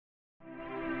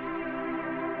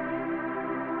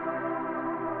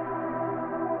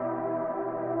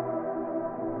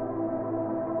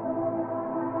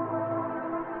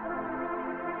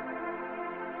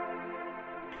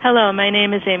Hello, my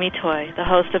name is Amy Toy, the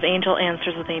host of Angel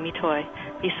Answers with Amy Toy.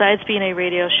 Besides being a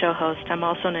radio show host, I'm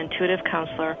also an intuitive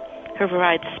counselor who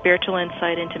provides spiritual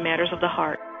insight into matters of the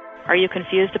heart. Are you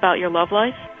confused about your love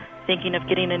life? Thinking of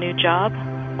getting a new job?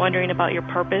 Wondering about your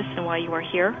purpose and why you are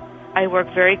here? I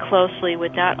work very closely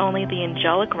with not only the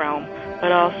angelic realm,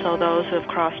 but also those who have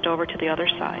crossed over to the other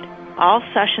side. All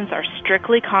sessions are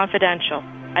strictly confidential.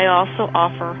 I also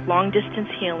offer long-distance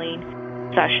healing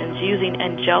sessions using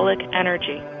angelic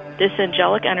energy. This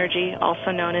angelic energy,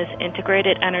 also known as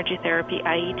Integrated Energy Therapy,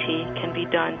 IET, can be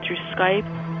done through Skype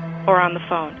or on the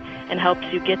phone and helps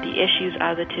you get the issues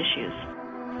out of the tissues.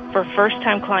 For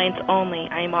first-time clients only,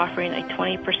 I am offering a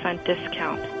 20%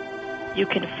 discount. You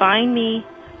can find me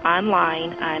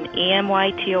online on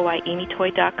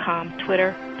amytoyamytoy.com,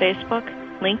 Twitter, Facebook,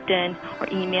 LinkedIn, or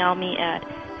email me at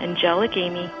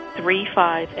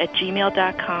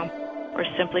angelicamy35@gmail.com or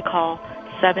simply call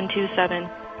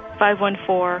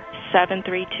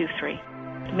 727-514-7323.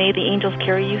 May the angels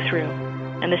carry you through,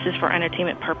 and this is for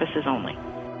entertainment purposes only.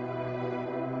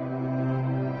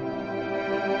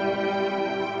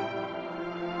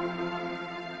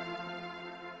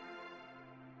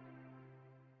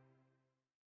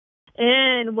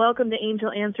 And welcome to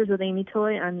Angel Answers with Amy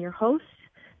Toy. I'm your host.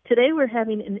 Today we're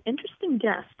having an interesting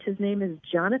guest. His name is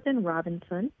Jonathan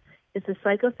Robinson. He's a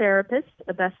psychotherapist,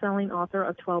 a best-selling author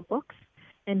of 12 books,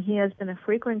 and he has been a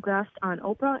frequent guest on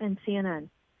Oprah and CNN.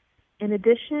 In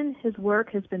addition, his work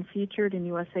has been featured in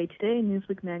USA Today and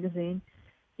Newsweek magazine.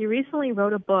 He recently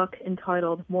wrote a book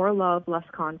entitled More Love, Less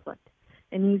Conflict,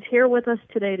 and he's here with us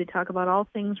today to talk about all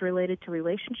things related to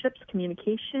relationships,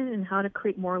 communication, and how to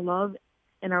create more love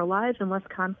in our lives and less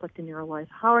conflict in your life.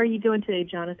 How are you doing today,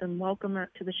 Jonathan? Welcome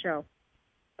to the show.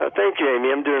 Thank you,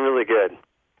 Amy. I'm doing really good.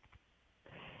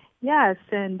 Yes,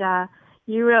 and the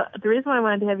reason why I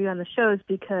wanted to have you on the show is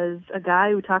because a guy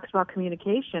who talks about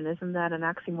communication, isn't that an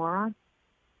oxymoron?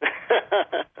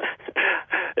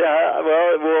 Yeah,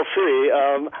 well, we'll see.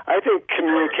 I think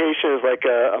communication is like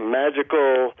a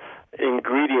magical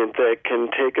ingredient that can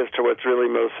take us to what's really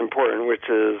most important, which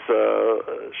is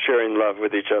sharing love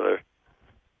with each other.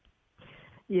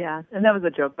 Yeah, and that was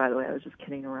a joke, by the way. I was just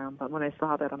kidding around, but when I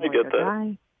saw that, I'm like, a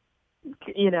guy,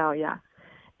 yeah.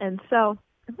 And so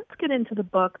let's get into the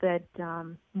book that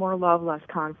More Love, Less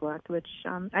Conflict, which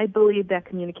I believe that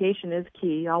communication is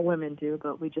key. All women do,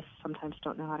 but we just sometimes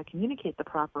don't know how to communicate the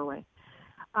proper way.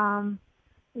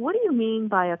 What do you mean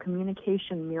by a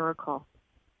communication miracle?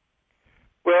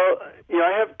 Well,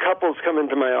 I have couples come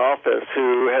into my office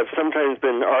who have sometimes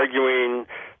been arguing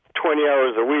 20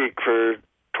 hours a week for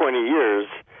 20 years,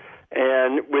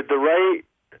 and with the right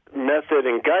method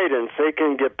and guidance, they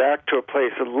can get back to a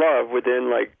place of love within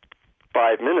like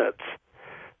 5 minutes.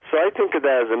 So I think of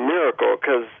that as a miracle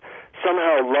because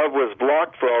somehow love was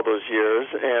blocked for all those years,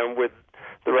 and with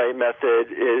the right method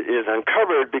it is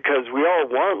uncovered because we all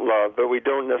want love, but we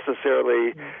don't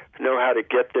necessarily know how to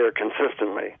get there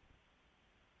consistently.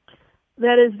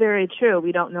 That is very true.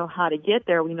 We don't know how to get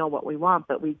there. We know what we want,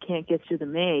 but we can't get through the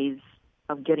maze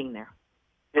of getting there.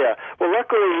 Yeah. Well,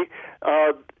 luckily,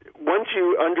 once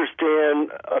you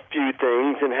understand a few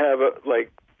things and have like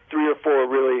 3 or 4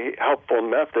 really helpful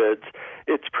methods,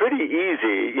 it's pretty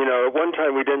easy. At one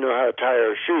time we didn't know how to tie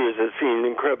our shoes. It seemed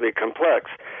incredibly complex,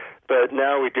 but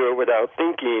now we do it without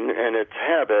thinking, and it's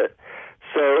habit.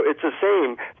 So it's the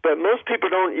same. But most people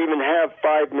don't even have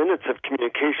 5 minutes of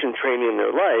communication training in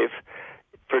their life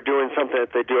for doing something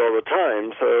that they do all the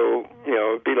time. So,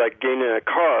 it'd be like getting in a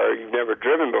car you've never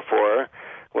driven before.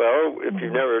 Well, if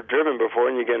you've never driven before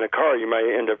and you get in a car, you might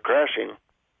end up crashing.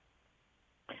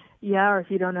 Yeah, or if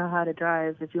you don't know how to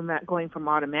drive, if you're going from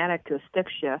automatic to a stick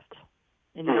shift,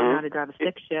 and you don't know how to drive a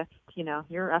stick shift,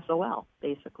 you're SOL,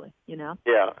 basically, Yeah.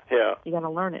 You got to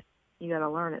learn it.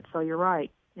 So you're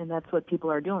right. And that's what people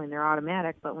are doing. They're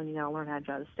automatic, but when you got to learn how to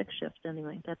drive a stick shift,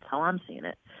 anyway, that's how I'm seeing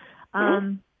it.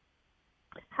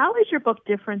 How is your book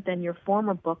different than your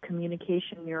former book,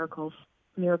 Communication Miracles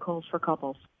for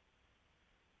Couples?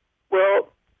 Well,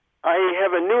 I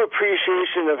have a new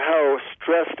appreciation of how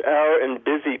stressed out and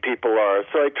busy people are.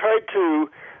 So I tried to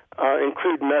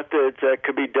include methods that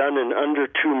could be done in under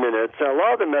 2 minutes. Now, a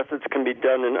lot of the methods can be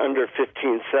done in under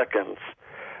 15 seconds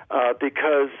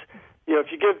because, if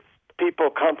you give people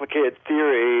complicated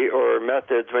theory or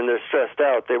methods when they're stressed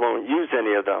out, they won't use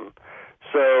any of them.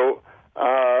 So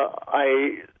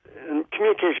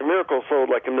Communication Miracle sold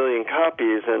like 1 million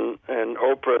copies, and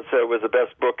Oprah said it was the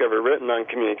best book ever written on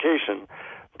communication.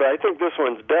 But I think this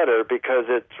one's better because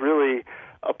it really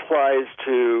applies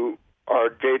to our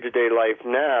day-to-day life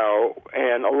now,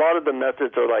 and a lot of the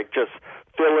methods are like just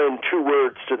fill in 2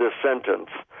 words to this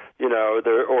sentence.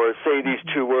 or say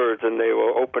these two words and they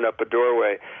will open up a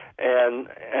doorway. And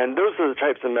those are the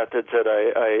types of methods that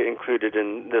I included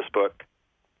in this book.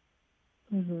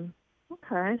 Mm-hmm.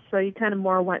 Okay, so you kind of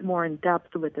went more in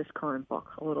depth with this current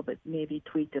book a little bit, maybe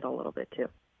tweaked it a little bit too.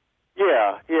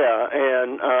 Yeah,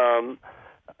 and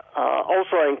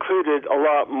also I included a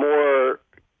lot more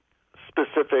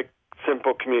specific,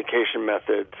 simple communication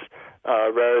methods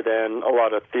rather than a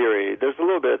lot of theory. There's a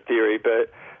little bit of theory, but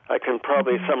I can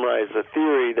probably summarize the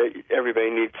theory that everybody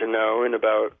needs to know in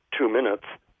about 2 minutes.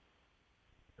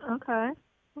 Okay.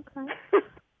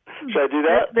 Should I do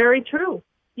that? That's very true.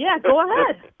 Yeah, go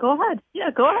ahead. Yeah,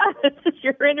 go ahead. It's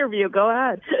your interview. Go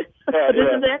ahead.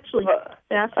 This is actually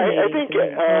fascinating. I think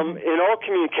in all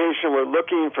communication, we're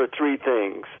looking for three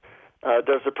things.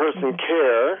 Does the person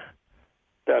care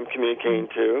that I'm communicating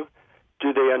to?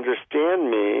 Do they understand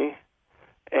me?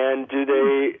 And do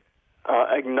they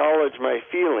acknowledge my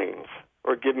feelings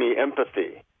or give me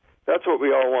empathy? That's what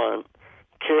we all want.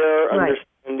 Care,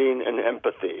 understanding, and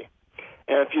empathy.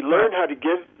 And if you learn how to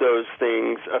give those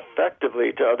things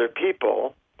effectively to other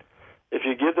people, if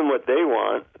you give them what they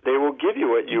want, they will give you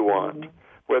what you want,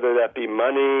 whether that be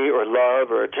money or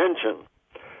love or attention.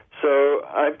 So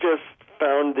I've just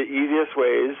found the easiest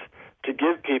ways to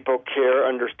give people care,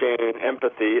 understanding,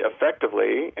 empathy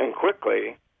effectively and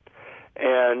quickly.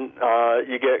 And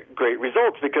you get great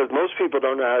results because most people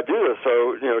don't know how to do this.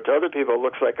 So, to other people it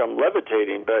looks like I'm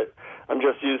levitating, but I'm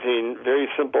just using very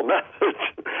simple methods.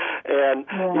 And,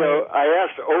 I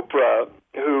asked Oprah,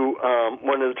 who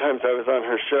one of the times I was on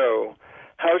her show,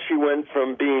 how she went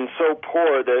from being so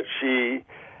poor that she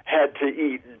had to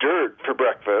eat dirt for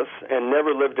breakfast and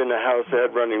never lived in a house that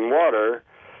had running water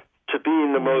to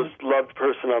being the most loved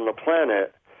person on the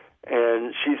planet.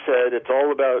 And she said it's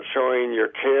all about showing your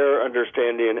care,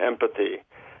 understanding, and empathy.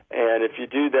 And if you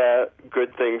do that,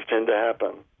 good things tend to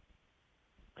happen.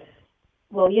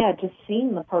 Well, yeah, just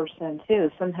seeing the person,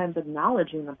 too. Sometimes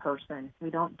acknowledging the person.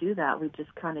 We don't do that. We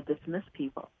just kind of dismiss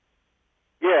people.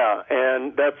 Yeah,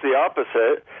 and that's the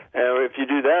opposite. And if you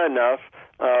do that enough,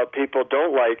 people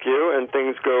don't like you, and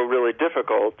things go really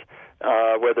difficult,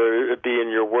 whether it be in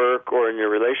your work or in your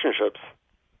relationships.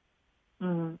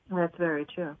 That's very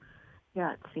true.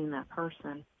 Yeah, it's seeing that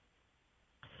person.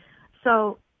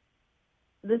 So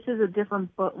this is a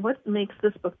different book. What makes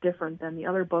this book different than the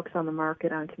other books on the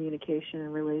market on communication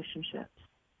and relationships?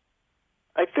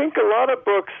 I think a lot of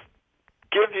books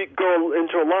go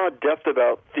into a lot of depth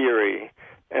about theory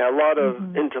and a lot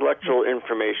of intellectual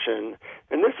information.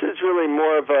 And this is really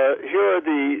more of here are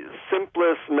the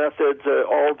simplest methods that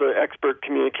all the expert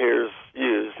communicators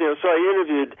use. So I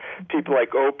interviewed people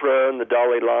like Oprah and the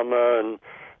Dalai Lama and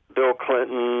Bill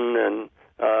Clinton and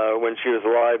when she was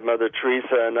alive, Mother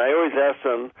Teresa, and I always ask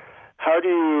them,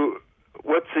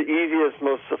 what's the easiest,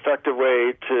 most effective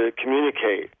way to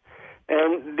communicate?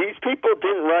 And these people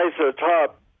didn't rise to the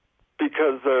top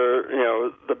because they're,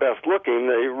 the best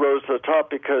looking. They rose to the top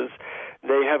because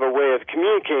they have a way of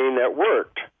communicating that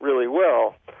worked really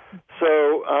well.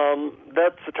 So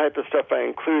that's the type of stuff I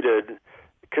included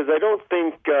because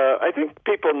I think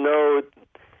people know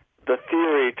the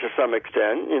theory to some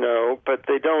extent, but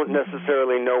they don't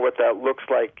necessarily know what that looks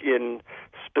like in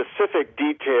specific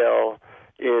detail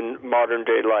in modern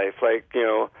day life. Like,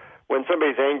 when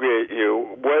somebody's angry at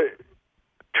you, what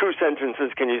 2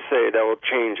 sentences can you say that will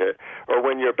change it? Or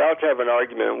when you're about to have an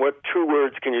argument, what 2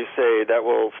 words can you say that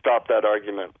will stop that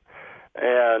argument?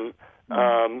 And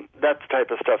that's the type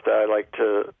of stuff that I like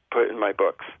to put in my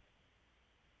books.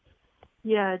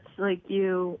 Yeah, it's like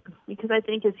because I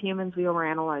think as humans we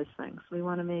overanalyze things. We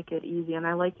want to make it easy, and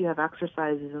I like you have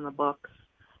exercises in the books,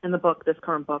 this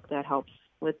current book that helps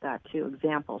with that too.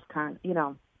 Examples,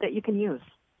 that you can use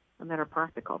and that are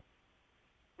practical.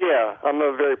 Yeah, I'm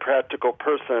a very practical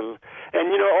person,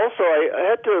 and also I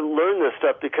had to learn this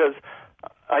stuff because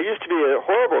I used to be a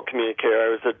horrible communicator. I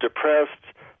was a depressed,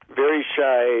 very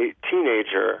shy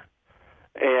teenager,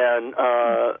 and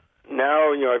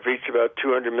now, I've reached about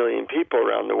 200 million people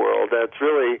around the world. That's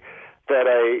really that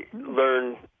I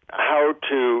learned how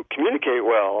to communicate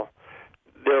well.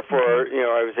 Therefore,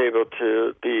 I was able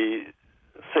to be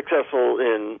successful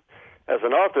as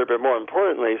an author, but more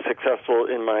importantly, successful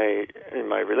in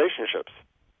my relationships.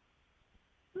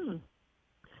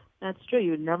 That's true.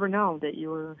 You'd never know that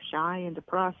you were shy and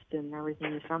depressed and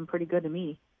everything. You sound pretty good to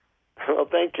me. Well,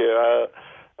 thank you.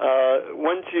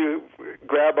 Once you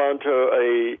grab onto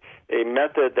a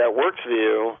method that works for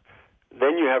you,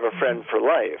 then you have a friend for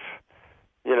life.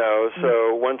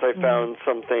 So once I found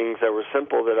some things that were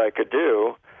simple that I could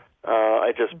do,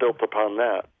 I just built upon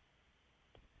that.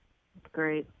 That's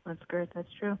great.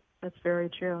 That's true. That's very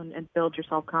true, and build your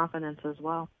self-confidence as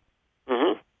well.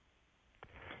 Mm-hmm.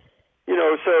 You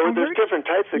know, so there's different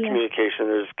types of communication.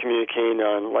 There's communicating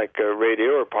on like a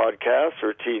radio or podcast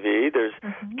or TV. There's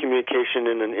communication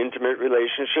in an intimate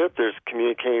relationship. There's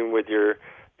communicating with your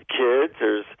kids.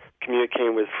 There's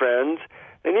communicating with friends.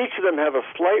 And each of them have a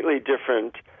slightly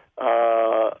different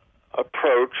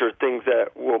approach or things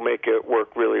that will make it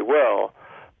work really well.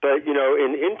 But, you know,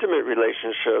 in intimate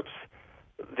relationships,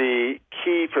 the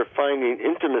key for finding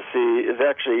intimacy is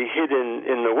actually hidden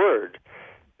in the word,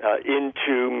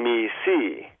 into me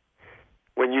see.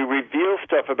 When you reveal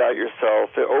stuff about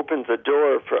yourself, it opens a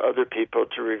door for other people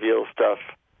to reveal stuff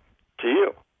to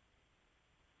you.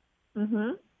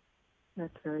 Mm-hmm.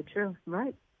 That's very true.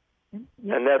 Right.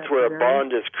 Yep, and that's where a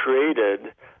bond is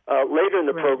created. Later in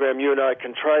the program, you and I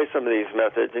can try some of these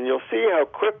methods, and you'll see how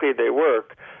quickly they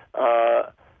work.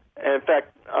 And in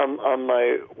fact, on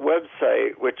my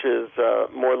website, which is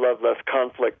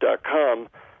morelovelessconflict.com,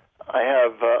 I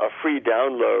have a free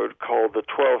download called the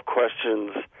 12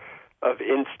 Questions of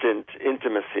Instant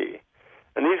Intimacy.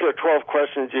 And these are 12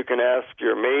 questions you can ask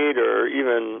your mate or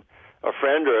even a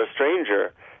friend or a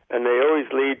stranger, and they always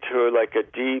lead to like a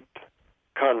deep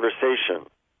conversation.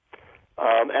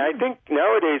 And I think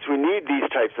nowadays we need these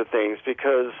types of things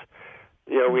because,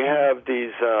 you know, we have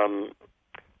these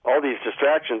all these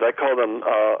distractions. I call them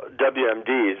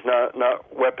WMDs,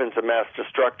 not weapons of mass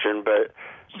destruction, but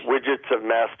widgets of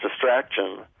mass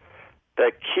distraction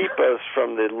that keep us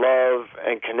from the love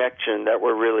and connection that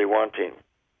we're really wanting.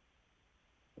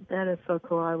 That is so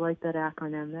cool. I like that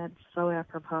acronym. That's so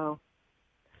apropos.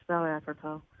 So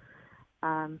apropos.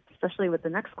 Especially with the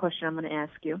next question I'm going to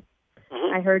ask you.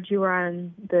 Mm-hmm. I heard you were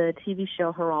on the TV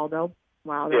show Geraldo,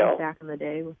 back in the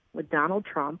day, with Donald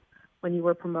Trump when you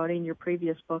were promoting your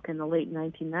previous book in the late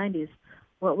 1990s.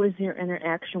 What was your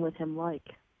interaction with him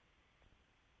like?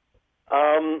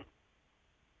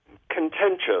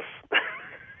 Contentious.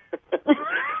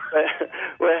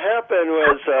 What happened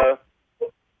was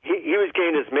he was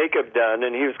getting his makeup done,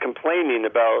 and he was complaining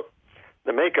about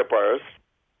the makeup artist.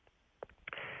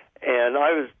 And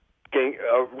I was getting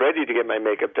ready to get my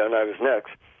makeup done. I was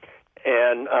next.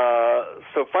 And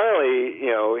so finally,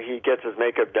 you know, he gets his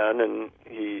makeup done, and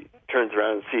he turns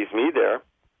around and sees me there.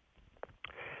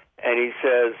 And he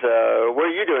says, what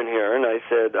are you doing here? And I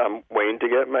said, I'm waiting to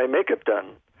get my makeup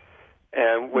done.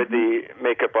 And with the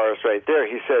makeup artist right there,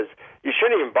 he says, you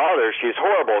shouldn't even bother. She's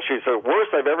horrible. She's the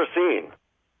worst I've ever seen.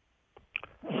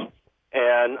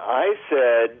 And I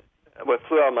said, what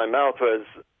flew out of my mouth was,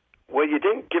 well, you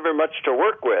didn't give her much to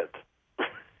work with.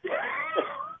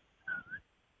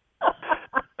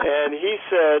 And he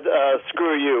said,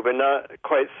 screw you, but not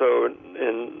quite so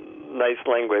in nice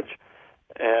language.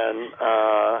 And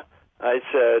I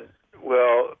said,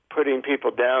 well, putting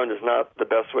people down is not the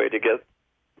best way to get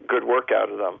good work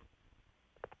out of them.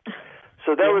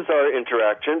 So that was our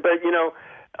interaction. But, you know,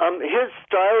 his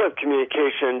style of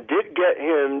communication did get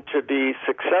him to be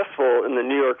successful in the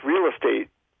New York real estate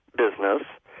business,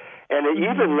 and it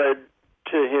even led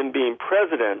to him being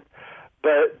president.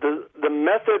 But the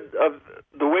method of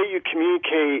the way you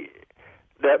communicate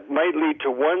that might lead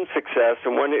to one success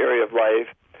in one area of life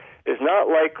is not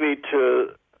likely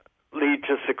to lead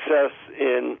to success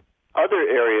in other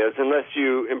areas unless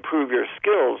you improve your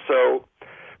skills. So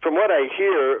from what I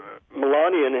hear,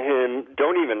 Melania and him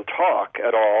don't even talk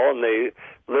at all, and they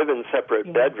live in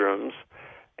separate bedrooms.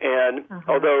 And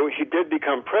although he did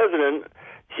become president,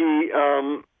 he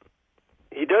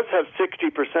does have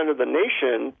 60% of the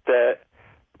nation that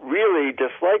really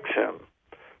dislikes him.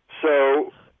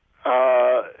 So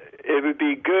it would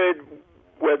be good,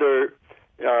 whether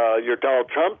you're Donald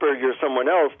Trump or you're someone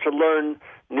else, to learn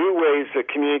new ways of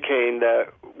communicating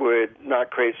that would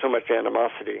not create so much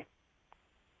animosity.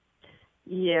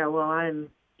 Yeah, well,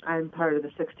 I'm part of the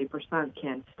 60%.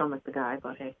 Can't stomach the guy,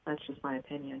 but hey, that's just my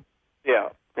opinion. Yeah.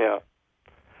 Well,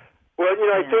 you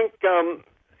know, I think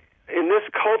in this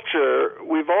culture,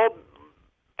 we've all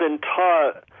been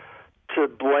taught to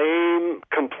blame,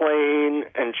 complain,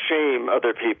 and shame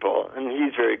other people, and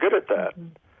he's very good at that.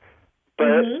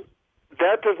 But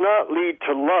that does not lead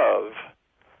to love.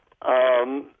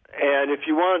 And if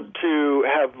you want to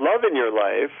have love in your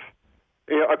life,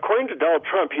 you know, according to Donald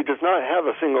Trump, he does not have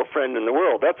a single friend in the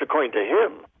world. That's according to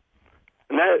him,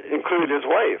 and that included his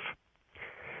wife.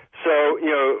 So,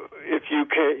 you know, if you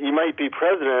might be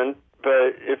president,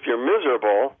 but if you're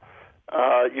miserable,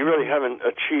 you really haven't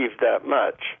achieved that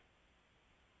much.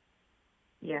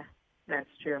 Yeah, that's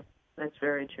true. That's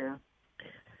very true.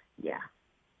 Yeah.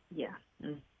 Yeah,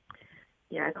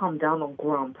 I call him Donald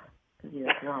Grump because he's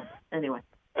a grump. Anyway.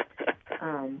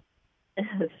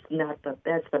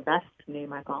 That's the best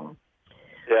name I call him.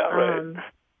 Yeah, right.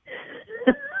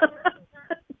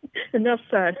 Enough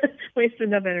said. Wasted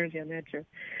enough energy on that, too.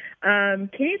 Can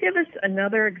you give us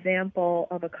another example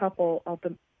of a couple of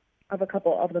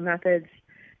the methods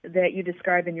that you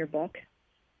describe in your book?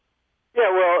 Yeah,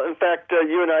 well, in fact,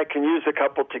 you and I can use a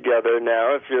couple together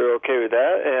now, if you're okay with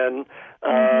that, and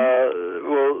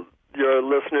well, your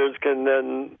listeners can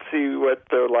then see what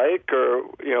they're like, or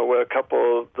what a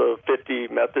couple of the 50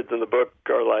 methods in the book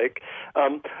are like.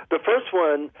 The first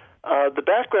one, the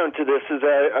background to this is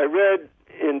I read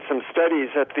in some studies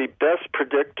that the best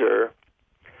predictor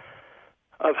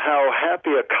of how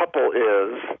happy a couple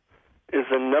is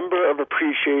the number of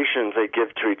appreciations they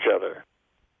give to each other.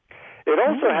 It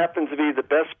also happens to be the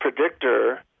best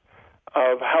predictor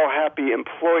of how happy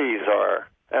employees are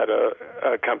at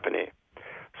a company.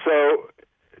 So,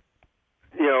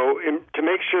 to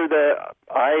make sure that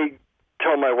I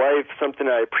tell my wife something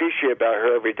I appreciate about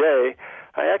her every day,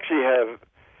 I actually have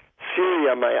Siri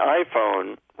on my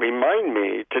iPhone remind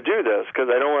me to do this because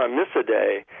I don't want to miss a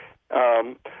day.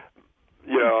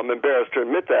 I'm embarrassed to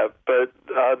admit that, but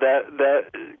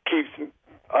that keeps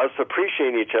us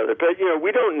appreciating each other. But,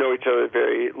 we don't know each other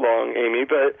very long, Amy,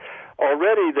 but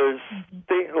already there's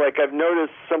things, like I've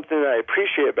noticed something that I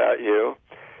appreciate about you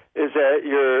is that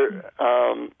you're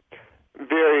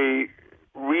very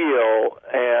real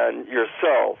and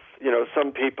yourself.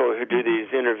 Some people who do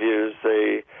these interviews,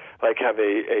 they have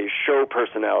a show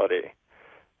personality.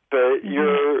 But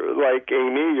you're like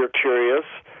Amy, you're curious,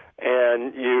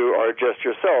 and you are just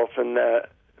yourself, and that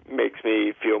makes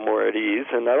me feel more at ease,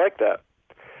 and I like that.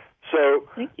 So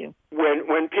thank you.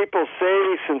 When people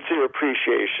say sincere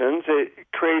appreciations,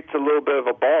 it creates a little bit of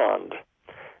a bond,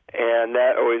 and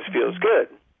that always feels good.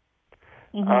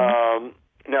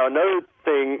 Now, another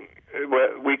thing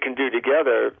what we can do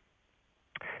together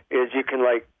is you can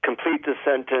complete the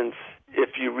sentence,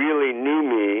 if you really knew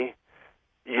me,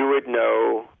 you would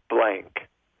know blank.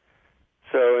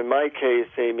 So in my case,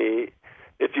 Amy,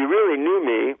 if you really knew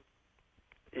me,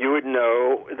 you would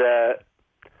know that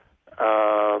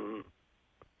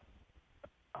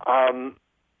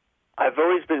I've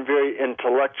always been very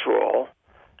intellectual,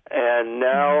 and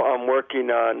now I'm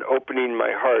working on opening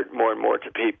my heart more and more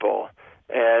to people.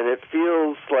 And it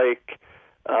feels like,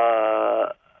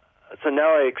 so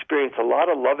now I experience a lot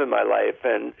of love in my life,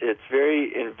 and it's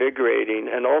very invigorating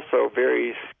and also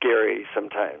very scary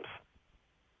sometimes.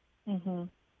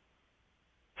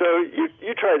 So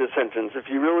you try the sentence, if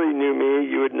you really knew me,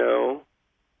 you would know.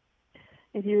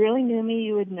 If you really knew me,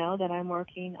 you would know that I'm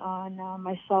working on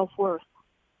my self-worth,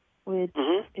 which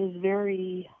is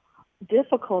very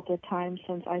difficult at times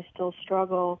since I still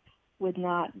struggle with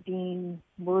not being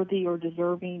worthy or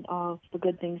deserving of the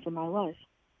good things in my life.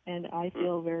 And I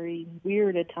feel very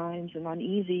weird at times and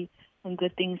uneasy when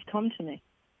good things come to me.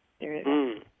 There you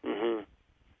go.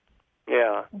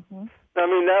 Yeah. I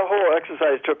mean, that whole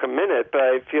exercise took a minute, but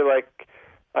I feel like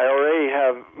I already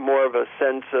have more of a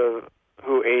sense of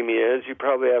who Amy is. You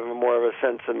probably have more of a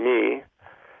sense of me.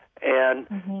 And,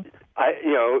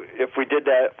 if we did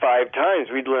that 5 times,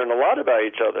 we'd learn a lot about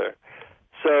each other.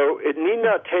 So it need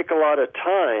not take a lot of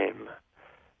time.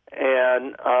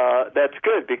 And that's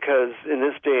good because in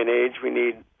this day and age, we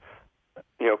need,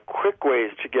 quick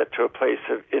ways to get to a place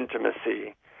of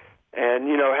intimacy. And,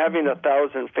 having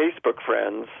 1,000 Facebook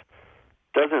friends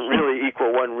doesn't really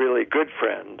equal one really good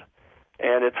friend.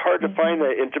 And it's hard to find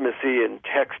that intimacy in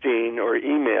texting or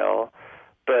email,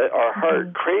 but our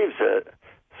heart craves it.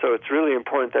 So it's really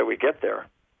important that we get there.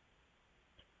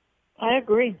 I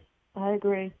agree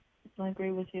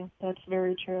with you. That's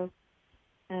very true.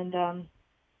 And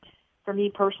for me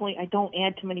personally, I don't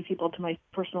add too many people to my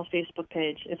personal Facebook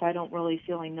page if I don't really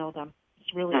feel I know them.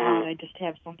 It's really odd. I just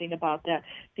have something about that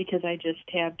because I just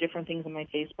have different things on my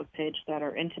Facebook page that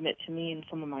are intimate to me and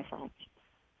some of my friends.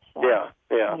 So, yeah.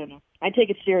 I don't know. I take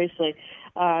it seriously.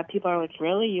 People are like,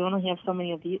 really? You only have so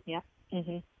many of these? Yeah.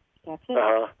 That's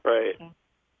it. Right.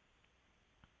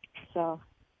 So,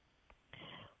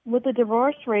 with the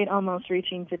divorce rate almost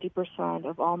reaching 50%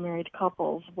 of all married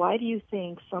couples, why do you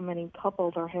think so many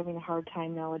couples are having a hard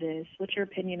time nowadays? What's your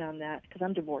opinion on that? Because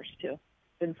I'm divorced, too.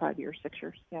 It's been 5 years, 6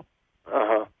 years, yeah.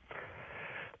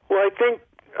 Well, I think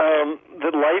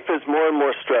that life is more and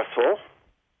more stressful,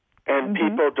 and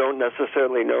people don't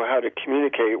necessarily know how to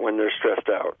communicate when they're stressed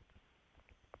out.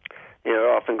 It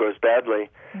often goes badly.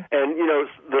 And,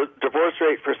 the divorce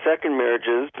rate for second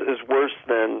marriages is worse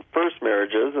than first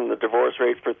marriages, and the divorce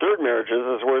rate for third marriages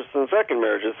is worse than second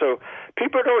marriages. So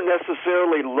people don't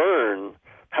necessarily learn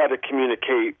how to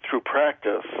communicate through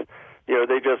practice.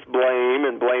 They just blame,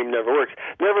 and blame never works.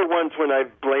 Never once when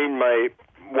I've blamed my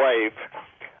wife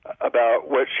about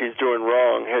what she's doing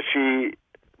wrong has she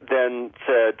then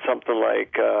said something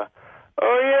like, oh,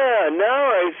 yeah, now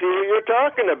I see what you're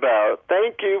talking about.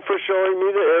 Thank you for showing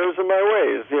me the errors of my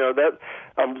ways. That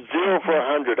I'm 0 for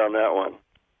 100 on that one.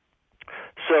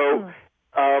 So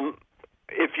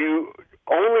if you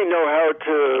only know how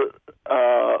to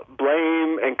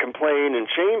blame and complain and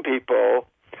shame people,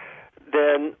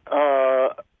 then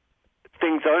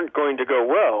things aren't going to go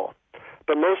well.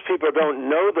 But most people don't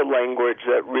know the language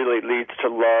that really leads to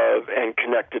love and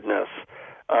connectedness.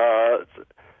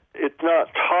 It's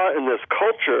not taught in this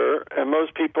culture, and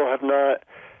most people have not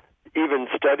even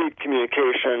studied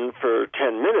communication for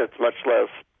 10 minutes, much less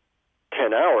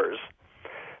 10 hours.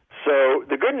 So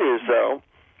the good news, though,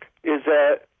 is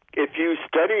that if you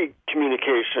study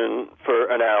communication for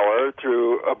an hour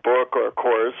through a book or a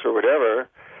course or whatever,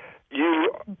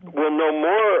 you will know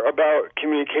more about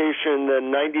communication than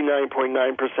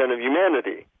 99.9% of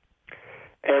humanity.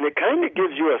 And it kind of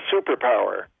gives you a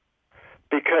superpower,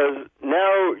 because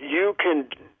now you can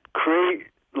create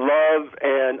love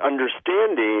and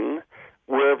understanding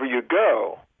wherever you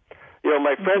go.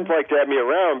 My friends like to have me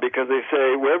around because they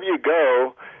say, wherever you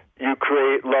go, you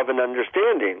create love and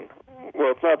understanding.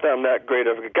 Well, it's not that I'm that great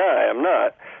of a guy. I'm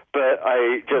not. But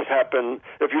I just happen,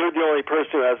 if you're the only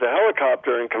person who has a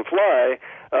helicopter and can fly,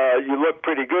 you look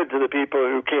pretty good to the people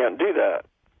who can't do that.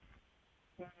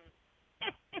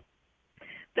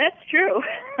 That's true.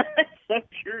 That's so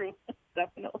true.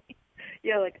 Definitely.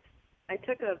 Like I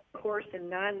took a course in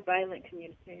nonviolent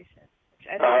communication, which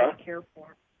I don't really care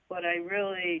for, but I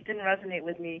really didn't resonate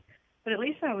with me. But at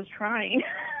least I was trying.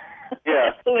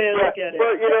 Yeah. That's the way I look at it.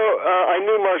 Well, I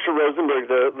knew Marshall Rosenberg,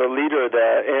 the leader of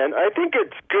that, and I think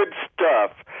it's good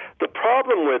stuff. The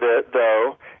problem with it,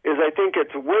 though, is I think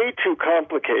it's way too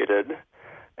complicated,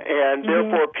 and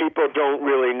therefore people don't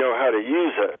really know how to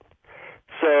use it.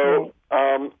 So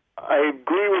I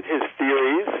agree with his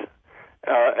theories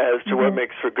as to what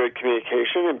makes for good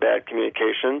communication and bad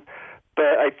communication,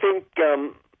 but I think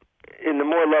in the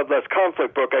More Love, Less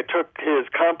Conflict book, I took his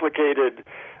complicated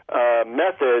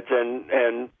methods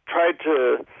and tried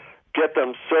to get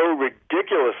them so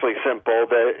ridiculously simple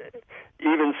that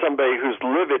even somebody who's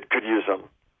livid could use them.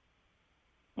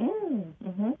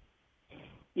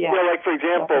 Yeah. Like, for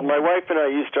example, my wife and I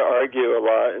used to argue a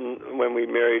lot when we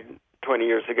married 20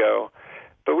 years ago,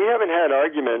 but we haven't had an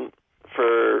argument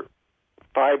for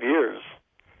 5 years.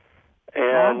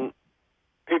 And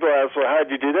people ask, well,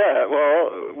 how'd you do that?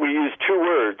 Well, we used two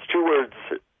words. Two words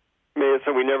made it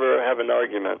so we never have an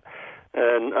argument.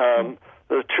 And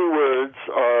those two words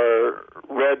are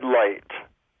red light.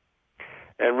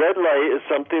 And red light is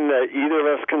something that either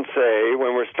of us can say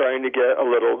when we're starting to get a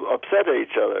little upset at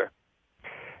each other.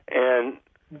 And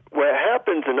what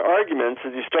happens in arguments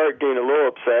is you start getting a little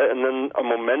upset, and then a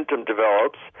momentum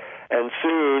develops, and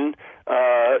soon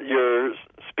you're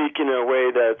speaking in a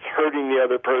way that's hurting the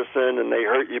other person, and they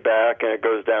hurt you back, and it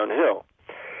goes downhill.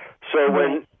 So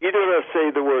when either of us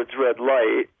say the words red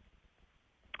light,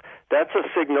 that's a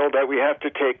signal that we have to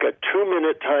take a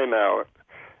 2-minute timeout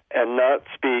and not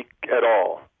speak at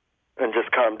all and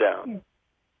just calm down.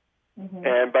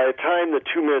 And by the time the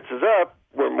 2 minutes is up,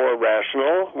 we're more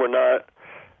rational. We're not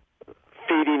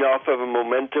feeding off of a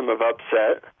momentum of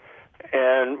upset,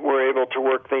 and we're able to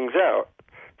work things out.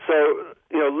 So,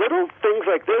 little things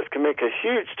like this can make a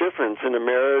huge difference in a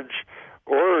marriage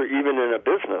or even in a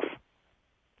business.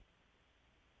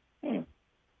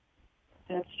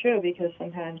 That's true, because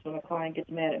sometimes when a client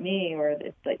gets mad at me, or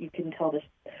that you can tell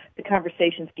the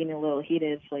conversation's getting a little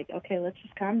heated, it's like, okay, let's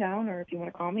just calm down, or if you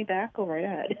want to call me back, go right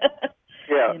ahead.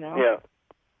 Yeah.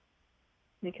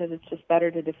 Because it's just better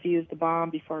to diffuse the bomb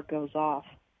before it goes off.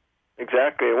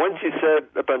 Exactly. Once you said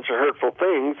a bunch of hurtful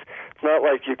things, it's not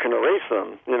like you can erase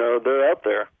them. They're out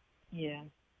there. Yeah.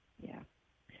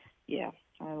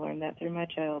 I learned that through my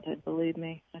childhood, believe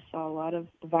me. I saw a lot of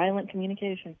violent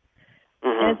communication.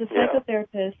 As a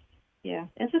psychotherapist,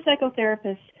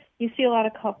 you see a lot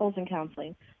of couples in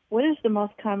counseling. What is the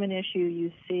most common issue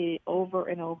you see over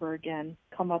and over again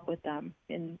come up with them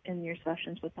in your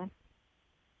sessions with them?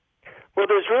 Well,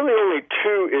 there's really only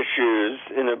two issues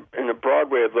in a broad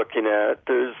way of looking at it.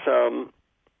 There's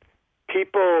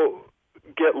people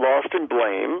get lost in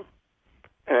blame,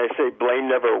 and I say blame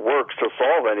never works to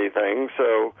solve anything,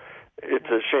 so it's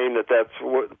a shame that that's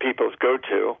what people's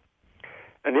go-to.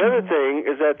 And the other thing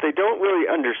is that they don't really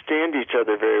understand each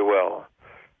other very well.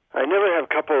 I never have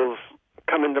couples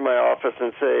come into my office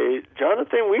and say,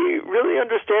 Jonathan, we really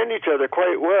understand each other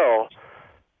quite well.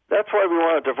 That's why we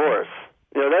want a divorce.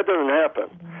 That doesn't happen.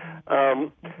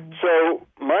 So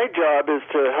my job is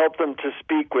to help them to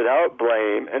speak without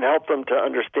blame and help them to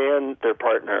understand their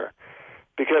partner.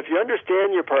 Because if you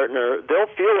understand your partner, they'll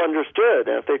feel understood.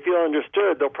 And if they feel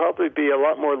understood, they'll probably be a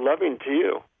lot more loving to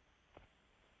you.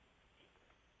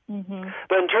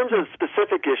 But in terms of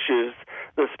specific issues,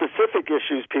 the specific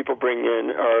issues people bring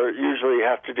in are usually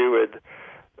have to do with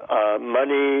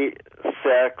money,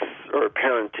 sex, or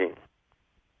parenting.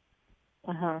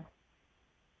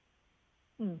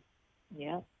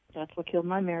 Yeah, that's what killed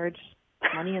my marriage,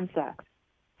 money and sex.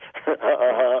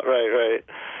 Right.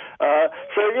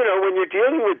 So, when you're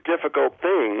dealing with difficult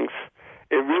things,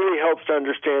 it really helps to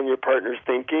understand your partner's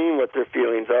thinking, what their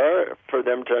feelings are, for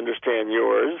them to understand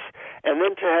yours, and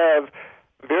then to have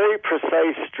very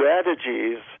precise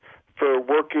strategies for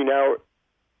working out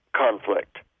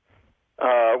conflict.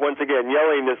 Once again,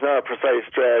 yelling is not a precise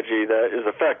strategy that is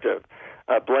effective.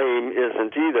 Blame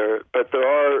isn't either, but there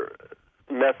are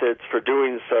methods for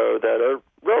doing so that are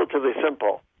relatively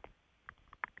simple.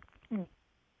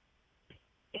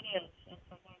 It is. And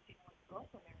sometimes people go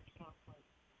for marriage counseling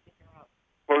to figure out.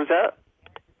 What was that?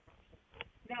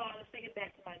 No, I was thinking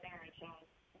back to my marriage.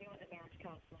 We went to marriage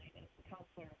counseling, and the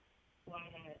counselor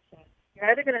said, you're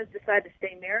either going to decide to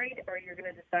stay married or you're going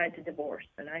to decide to divorce.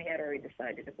 And I had already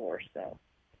decided to divorce, so.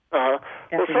 Well,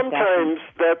 sometimes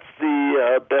that's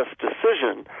the best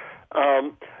decision.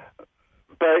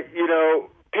 But,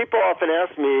 people often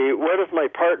ask me, what if my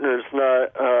partner's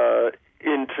not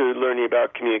into learning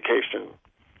about communication?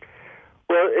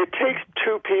 Well, it takes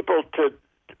two people to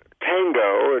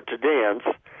tango or to dance.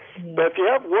 But if you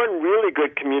have one really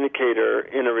good communicator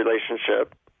in a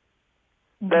relationship,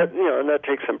 that and that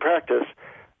takes some practice,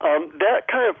 that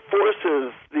kind of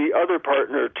forces the other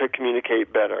partner to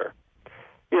communicate better.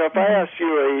 If I ask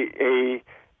you a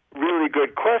really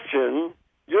good question,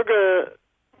 you're going to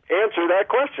answer that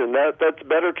question. That's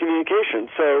better communication.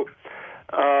 So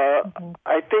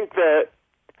I think that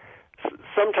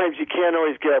sometimes you can't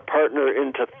always get a partner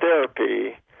into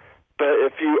therapy, but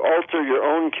if you alter your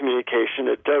own communication,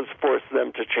 it does force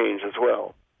them to change as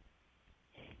well.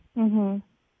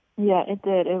 Yeah, it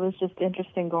did. It was just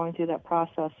interesting going through that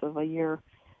process of a year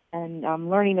and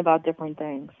learning about different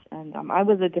things. And I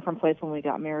was at a different place when we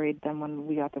got married than when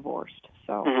we got divorced.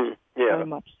 So very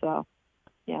much so.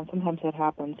 Yeah, and sometimes that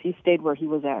happens. He stayed where he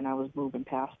was at, and I was moving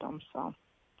past him. So.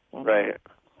 Right.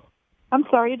 I'm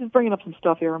sorry, you're just bringing up some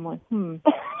stuff here. I'm like, That's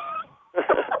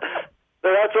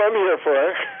what I'm here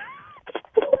for.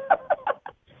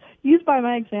 Use by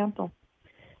my example.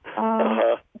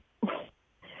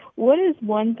 What is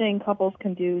one thing couples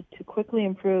can do to quickly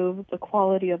improve the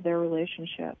quality of their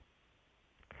relationship?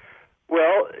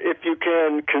 Well, if you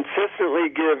can consistently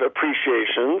give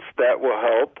appreciations, that will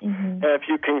help. And if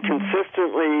you can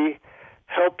consistently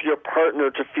help your partner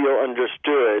to feel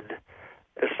understood,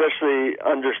 especially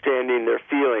understanding their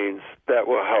feelings, that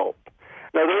will help.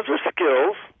 Now, those are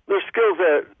skills. They're skills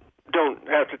that don't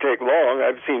have to take long.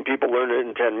 I've seen people learn it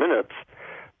in 10 minutes.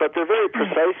 But they're very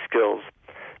precise skills.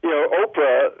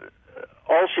 Oprah,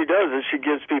 all she does is she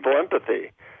gives people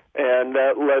empathy. And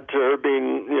that led to her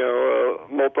being, a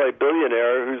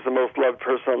multi-billionaire who's the most loved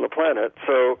person on the planet.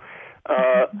 So,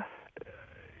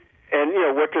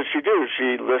 and, what does she do?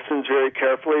 She listens very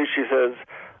carefully. She says,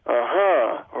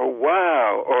 or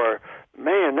wow, or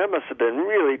man, that must have been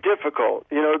really difficult.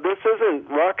 This isn't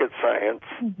rocket science.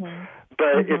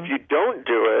 But if you don't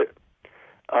do it,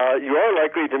 you are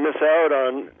likely to miss out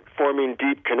on forming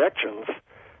deep connections.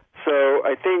 So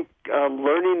I think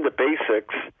learning the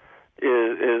basics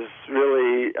is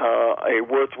really a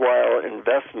worthwhile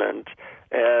investment.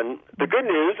 And the good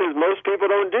news is most people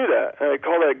don't do that. And I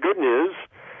call that good news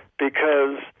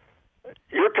because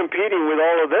you're competing with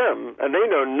all of them, and they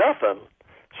know nothing.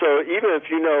 So even if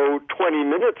you know 20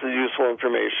 minutes of useful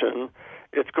information,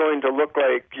 it's going to look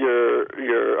like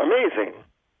you're amazing.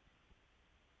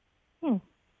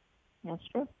 That's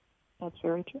true. That's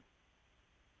very true.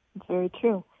 It's very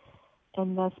true.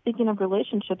 And speaking of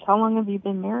relationships, how long have you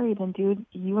been married? And do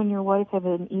you and your wife have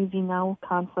an easy now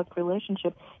conflict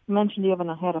relationship? You mentioned you haven't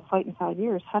had a fight in 5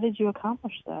 years. How did you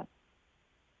accomplish that?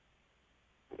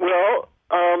 Well,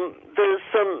 there's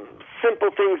some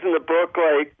simple things in the book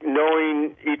like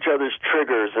knowing each other's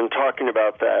triggers and talking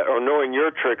about that, or knowing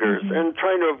your triggers and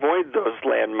trying to avoid those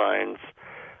landmines.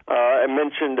 I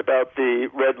mentioned about the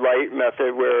red light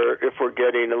method where if we're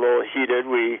getting a little heated,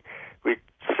 we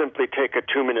simply take a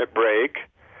 2-minute break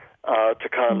to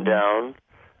calm down.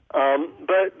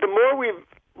 But the more we've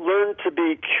learned to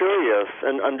be curious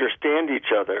and understand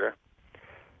each other,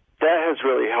 that has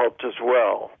really helped as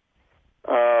well.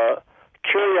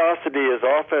 Curiosity is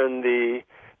often the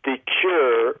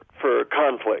cure for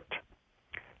conflict.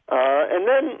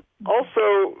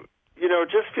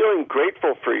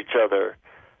 other,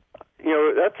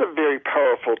 that's a very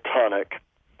powerful tonic.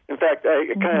 In fact, I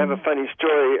kind of have a funny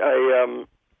story. I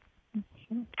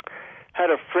had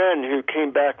a friend who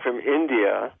came back from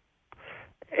India,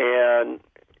 and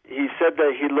he said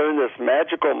that he learned this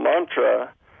magical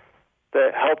mantra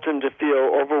that helped him to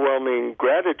feel overwhelming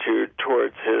gratitude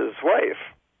towards his wife.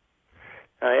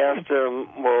 I asked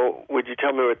him, well, would you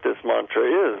tell me what this mantra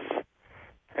is?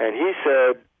 And he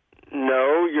said,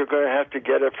 no, you're going to have to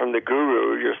get it from the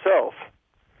guru yourself,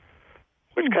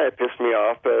 which kind of pissed me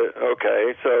off, but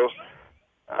okay. So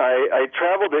I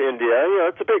traveled to India.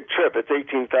 It's a big trip. It's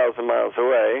 18,000 miles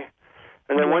away.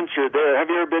 And then once you're there, have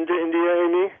you ever been to India,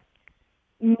 Amy?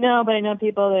 No, but I know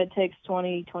people that it takes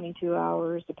 20, 22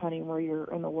 hours, depending where you're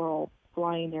in the world,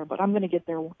 flying there. But I'm going to get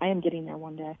there. I am getting there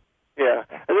one day. Yeah.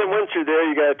 And then once you're there,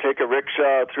 you got to take a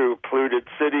rickshaw through polluted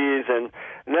cities. And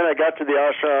then I got to the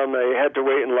ashram. I had to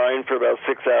wait in line for about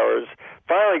 6 hours.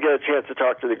 Finally get a chance to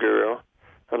talk to the guru.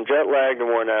 I'm jet-lagged and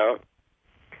worn out.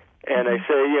 And I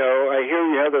say, I hear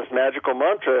you have this magical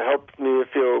mantra. It helped me to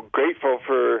feel grateful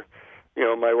for,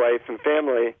 my wife and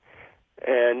family.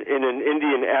 And in an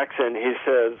Indian accent, he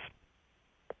says,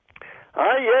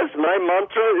 yes, my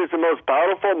mantra is the most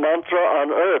powerful mantra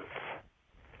on earth.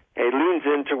 And he leans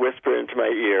in to whisper into my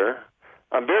ear.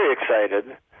 I'm very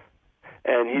excited.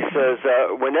 And he says,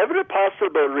 whenever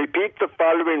possible, repeat the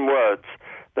following words.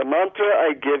 The mantra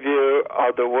I give you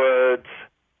are the words,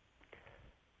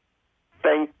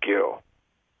 thank you.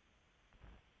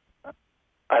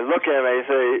 I look at him and I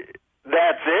say,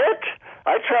 that's it?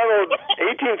 I traveled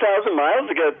 18,000 miles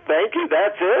to get thank you,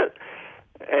 that's it?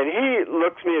 And he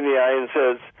looks me in the eye and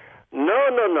says, no.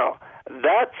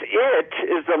 That's it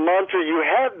is the mantra you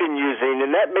have been using,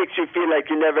 and that makes you feel like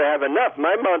you never have enough.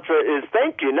 My mantra is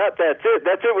thank you, not that's it.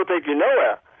 That's it will take you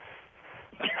nowhere.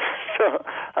 So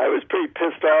I was pretty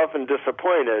pissed off and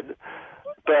disappointed.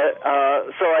 But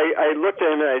so I looked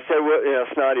at him and I said,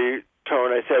 snotty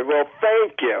tone, I said, well,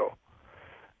 thank you.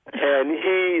 And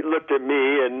he looked at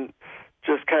me and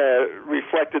just kind of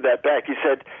reflected that back. He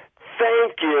said,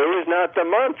 thank you is not the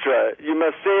mantra. You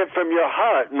must say it from your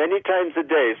heart many times a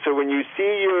day. So when you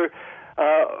see your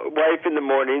wife in the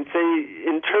morning, say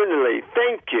internally,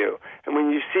 thank you. And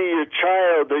when you see your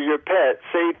child or your pet,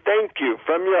 say thank you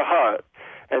from your heart.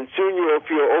 And soon you will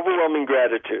feel overwhelming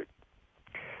gratitude.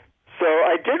 So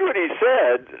I did what he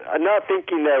said, not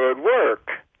thinking that would work.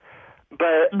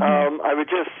 But I would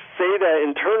just say that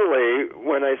internally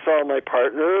when I saw my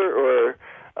partner or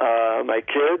my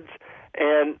kids,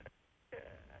 and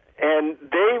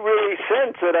they really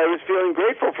sensed that I was feeling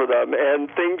grateful for them, and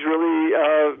things really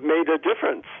made a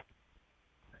difference.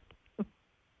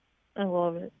 I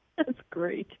love it. That's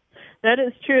great. That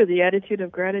is true, the attitude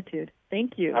of gratitude.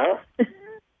 Thank you. Huh?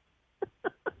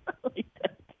 I like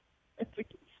that. That's a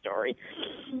cute story.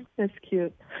 That's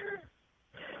cute.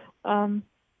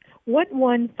 What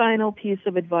one final piece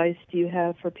of advice do you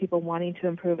have for people wanting to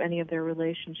improve any of their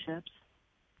relationships?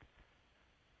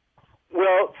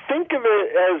 Well, think of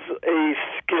it as a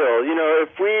skill.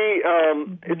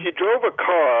 If you drove a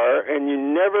car and you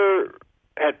never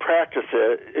had practiced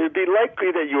it, it would be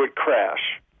likely that you would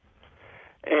crash.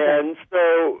 And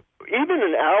so even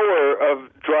an hour of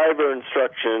driver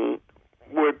instruction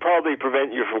would probably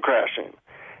prevent you from crashing.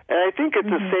 And I think it's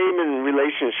the same in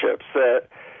relationships, that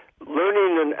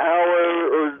learning an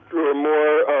hour or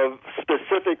more of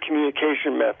specific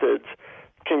communication methods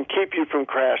can keep you from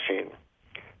crashing.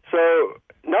 So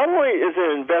not only is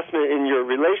it an investment in your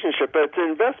relationship, but it's an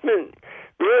investment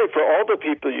really for all the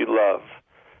people you love,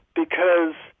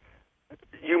 because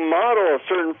you model a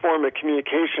certain form of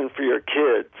communication for your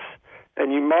kids,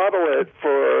 and you model it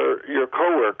for your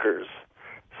coworkers.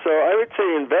 So I would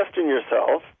say invest in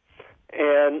yourself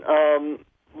and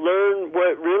learn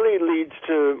what really leads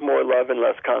to more love and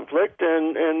less conflict,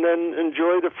 and then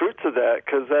enjoy the fruits of that,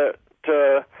 because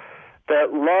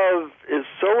that love is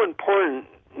so important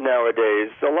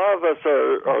nowadays. A lot of us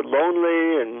are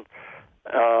lonely and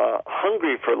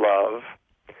hungry for love,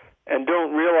 and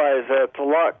don't realize that it's a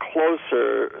lot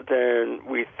closer than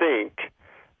we think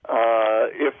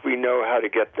if we know how to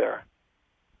get there.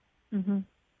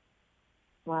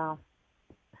 Wow.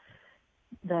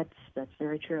 That's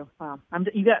very true. Wow.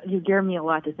 You gave me a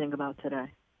lot to think about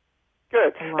today.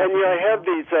 Good. And I have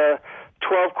these 12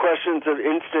 questions of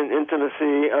instant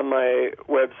intimacy on my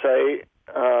website,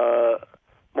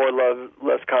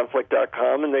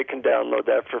 morelovelessconflict.com, and they can download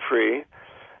that for free.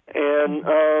 And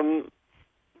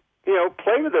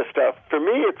play with this stuff. For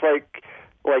me, it's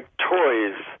like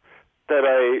toys that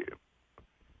I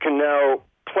can now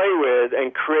play with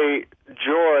and create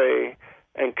joy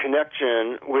and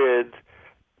connection with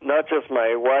not just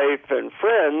my wife and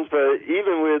friends, but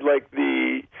even with like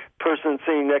the person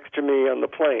sitting next to me on the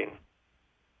plane.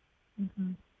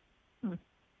 Mm-hmm.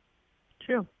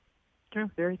 True,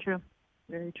 very true,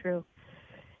 very true.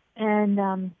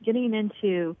 And getting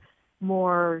into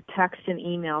more text and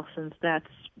email, since that's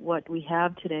what we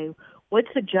have today, what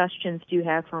suggestions do you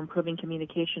have for improving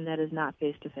communication that is not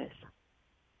face-to-face?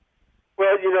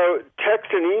 Well,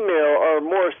 text and email are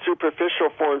more superficial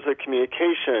forms of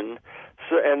communication,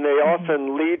 and they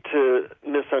often lead to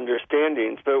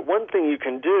misunderstandings. But one thing you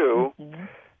can do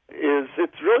is,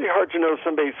 it's really hard to know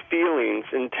somebody's feelings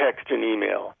in text and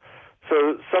email.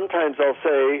 So sometimes I'll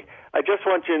say, I just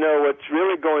want you to know what's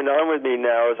really going on with me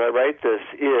now as I write this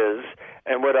is,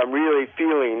 and what I'm really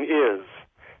feeling is.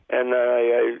 And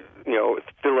I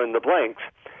fill in the blanks.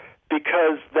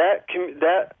 Because that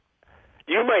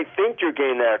you might think you're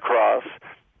getting that across,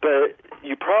 but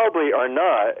you probably are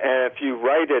not. And if you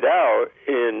write it out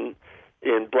in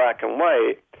black and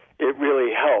white, it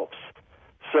really helps.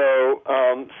 So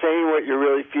saying what you're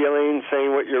really feeling,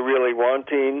 saying what you're really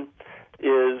wanting,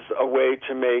 is a way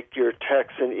to make your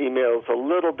texts and emails a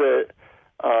little bit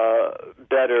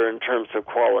better in terms of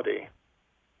quality.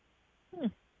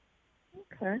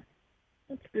 Okay.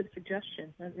 That's a good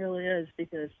suggestion. That really is,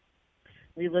 because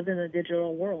we live in a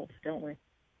digital world, don't we?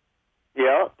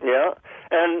 Yeah.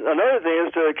 And another thing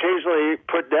is to occasionally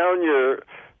put down your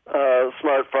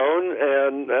smartphone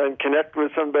and connect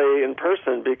with somebody in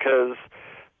person, because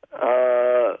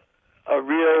a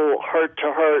real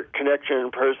heart-to-heart connection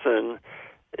in person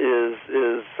is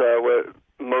what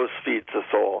most feeds the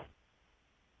soul.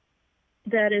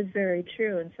 That is very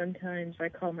true, and sometimes I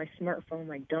call my smartphone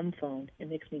my dumb phone. It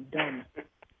makes me dumb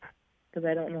because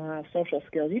I don't know how social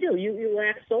skills. You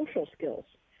lack social skills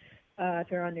if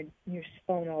you're on your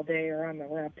phone all day or on the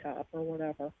laptop or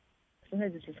whatever.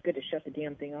 Sometimes it's just good to shut the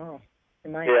damn thing off.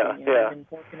 In my opinion, I've been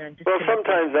working on well,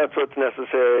 sometimes that's what's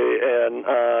necessary, and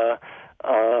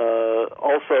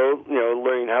also,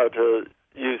 learning how to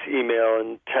use email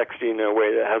and texting in a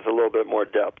way that has a little bit more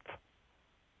depth.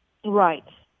 Right.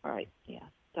 Yeah,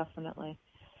 definitely.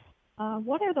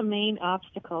 What are the main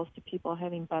obstacles to people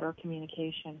having better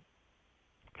communication?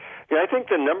 Yeah, I think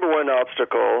the number one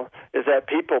obstacle is that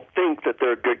people think that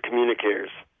they're good communicators.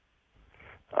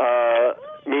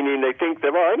 Meaning they think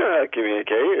that, I know how to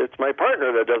communicate. It's my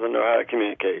partner that doesn't know how to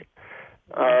communicate.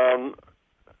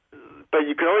 But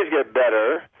you can always get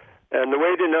better. And the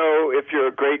way to know if you're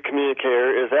a great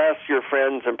communicator is ask your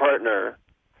friends and partner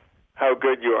how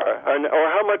good you are, or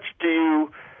how much do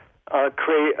you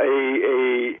create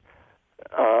a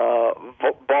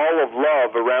ball of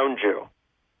love around you.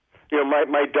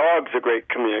 My dog's a great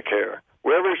communicator.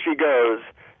 Wherever she goes,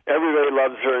 everybody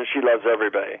loves her, and she loves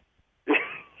everybody.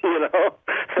 She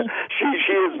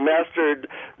has mastered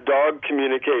dog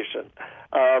communication.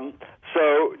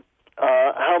 So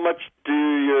how much do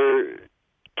your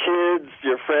kids,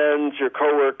 your friends, your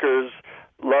coworkers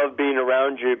love being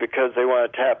around you because they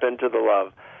want to tap into the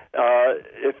love?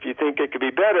 If you think it could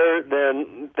be better,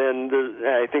 then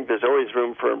I think there's always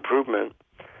room for improvement.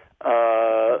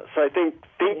 So I think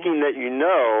thinking that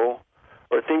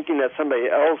or thinking that somebody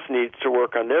else needs to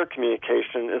work on their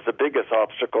communication is the biggest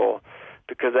obstacle,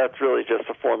 because that's really just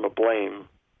a form of blame.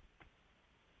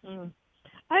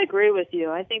 I agree with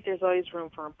you. I think there's always room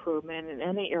for improvement in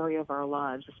any area of our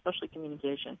lives, especially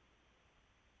communication.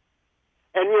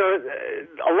 And,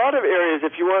 a lot of areas,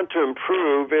 if you want to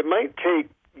improve, it might take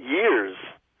years.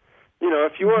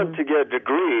 If you want to get a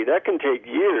degree, that can take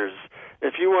years.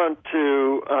 If you want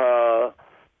to,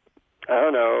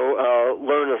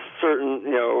 learn a certain,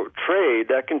 trade,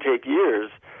 that can take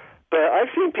years. But I've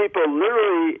seen people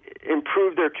literally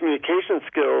improve their communication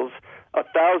skills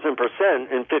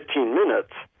 1,000% in 15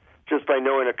 minutes just by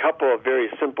knowing a couple of very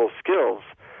simple skills.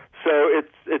 So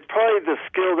it's probably the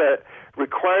skill that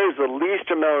requires the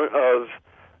least amount of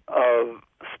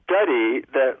study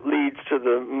that leads to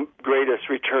the greatest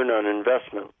return on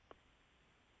investment.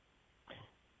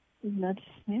 That's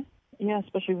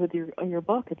especially with your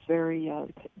book. It's very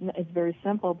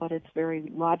simple, but it's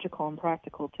very logical and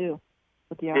practical too,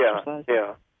 with the exercise.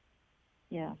 Yeah.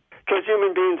 Because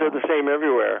human beings are the same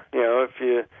everywhere. If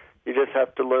you just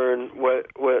have to learn what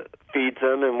feeds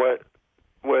them and what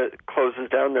closes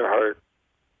down their heart.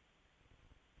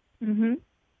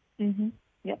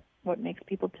 Yep. What makes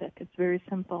people tick? It's very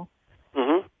simple.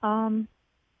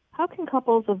 How can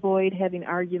couples avoid having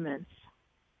arguments?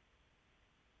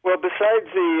 Well, besides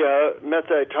the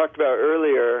method I talked about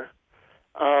earlier,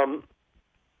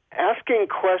 asking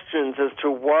questions as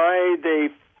to why they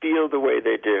feel the way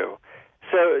they do.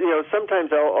 So,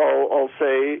 sometimes I'll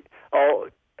say,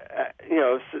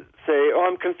 say, "Oh,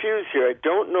 I'm confused here. I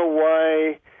don't know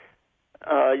why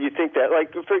you think that."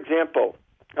 Like, for example,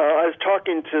 I was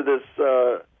talking to this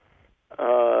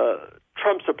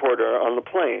Trump supporter on the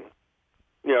plane.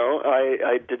 You know,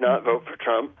 I did not vote for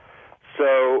Trump,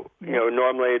 so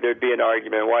normally there'd be an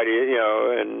argument. Why do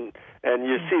you and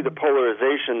you see the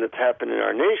polarization that's happened in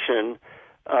our nation.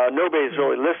 Nobody's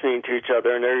really listening to each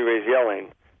other, and everybody's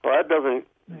yelling. Well, that doesn't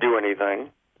do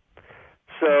anything.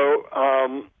 So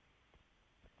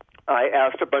I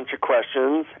asked a bunch of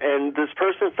questions, and this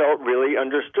person felt really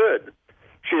understood.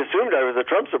 She assumed I was a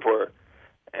Trump supporter.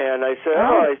 And I said,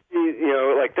 I see,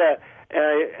 like that.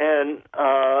 And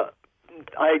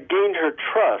I gained her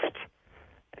trust.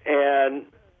 And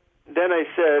then I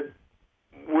said,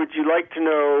 would you like to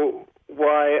know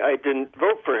why I didn't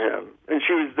vote for him? And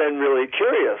she was then really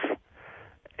curious.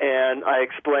 And I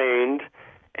explained.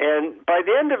 And by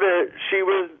the end of it, she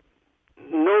was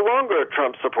no longer a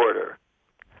Trump supporter.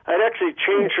 I'd actually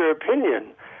changed her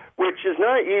opinion, which is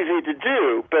not easy to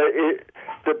do, but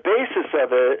the basis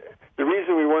of it, the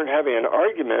reason we weren't having an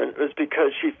argument was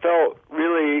because she felt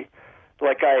really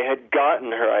like I had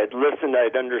gotten her. I had listened, I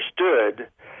had understood,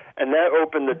 and that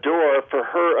opened the door for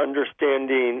her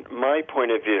understanding my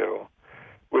point of view,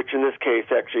 which in this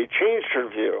case actually changed her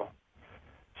view.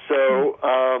 So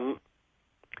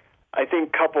I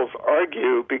think couples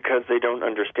argue because they don't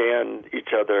understand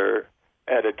each other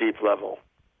at a deep level.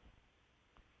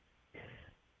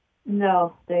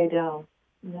 No, they don't.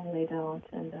 No, they don't.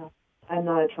 And I'm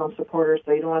not a Trump supporter,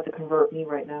 so you don't have to convert me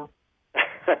right now.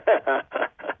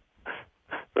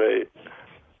 Right.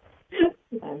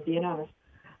 I'm being honest.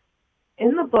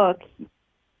 In the book,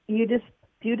 you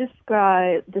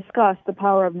discuss the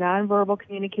power of nonverbal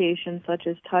communication, such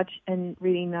as touch and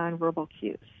reading nonverbal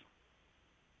cues.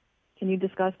 Can you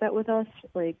discuss that with us?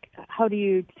 Like, how do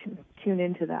you tune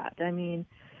into that? I mean,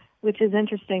 which is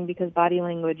interesting because body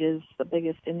language is the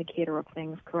biggest indicator of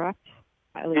things, correct?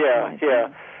 Yeah.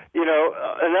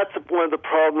 And that's one of the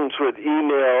problems with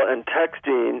email and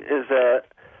texting is that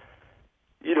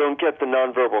you don't get the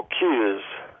nonverbal cues.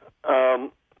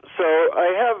 So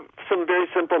I have some very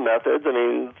simple methods. I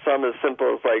mean, some as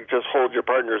simple as like just hold your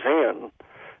partner's hand,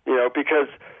 because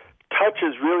touch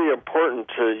is really important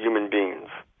to human beings.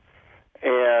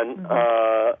 And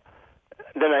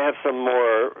then I have some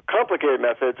more complicated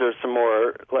methods or some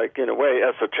more, like, in a way,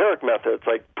 esoteric methods,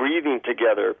 like breathing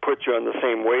together, put you on the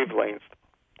same wavelength.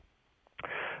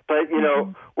 But,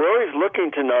 we're always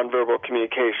looking to nonverbal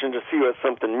communication to see what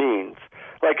something means.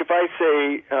 Like if I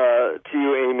say to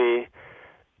you, Amy,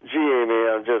 gee, Amy,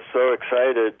 I'm just so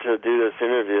excited to do this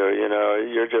interview.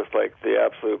 You're just like the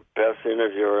absolute best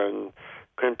interviewer and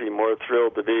couldn't be more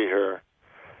thrilled to be here.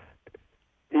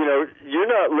 You're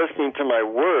not listening to my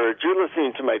words, you're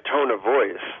listening to my tone of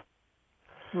voice.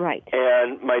 Right.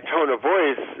 And my tone of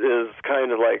voice is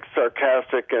kind of like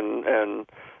sarcastic and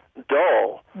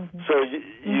dull. Mm-hmm. So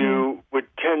you would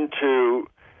tend to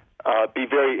be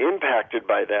very impacted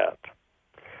by that.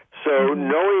 So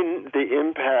knowing the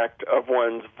impact of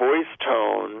one's voice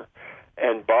tone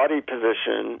and body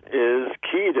position is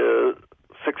key to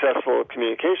successful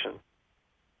communication.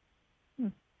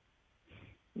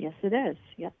 Yes, it is.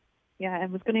 Yep. Yeah, I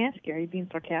was going to ask you, are you being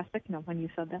sarcastic? No, when you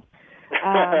said that.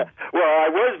 Well, I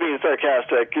was being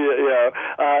sarcastic. Now,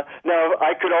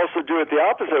 I could also do it the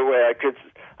opposite way.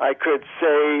 I could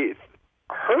say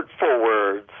hurtful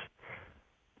words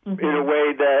in a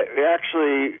way that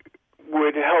actually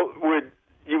would help.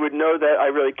 You would know that I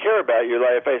really care about you.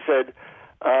 Like if I said,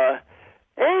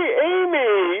 "Hey,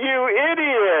 Amy, you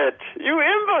idiot, you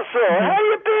imbecile, how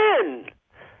you been?"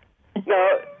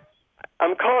 Now,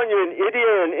 I'm calling you an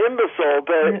idiot and imbecile,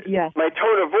 but my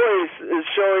tone of voice is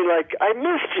showing like I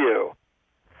missed you.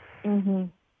 Mm-hmm.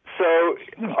 So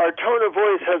our tone of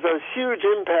voice has a huge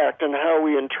impact on how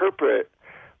we interpret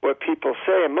what people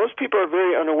say, and most people are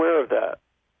very unaware of that.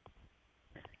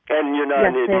 And you're not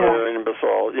an idiot or an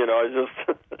imbecile, just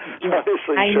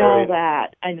obviously I know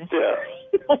that. I know.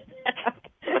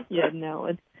 Yeah.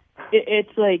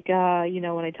 It's like,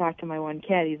 when I talk to my one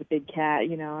cat, he's a big cat,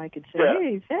 I could say,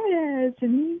 hey, fat ass,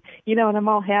 and he, and I'm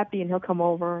all happy, and he'll come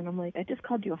over, and I'm like, I just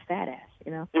called you a fat ass,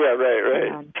 Yeah,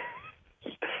 right.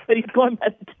 But he's going by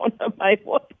the tone of my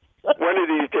voice. One of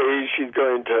these days, she's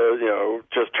going to,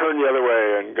 just turn the other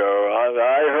way and go,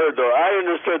 I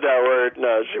understood that word.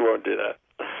 No, she won't do that.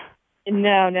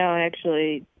 No,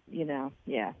 actually, yeah.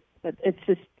 But it's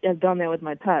just, I've done that with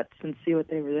my pets and see what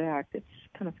they react. It's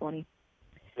kind of funny.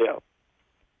 Yeah.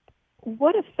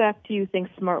 What effect do you think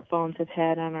smartphones have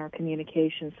had on our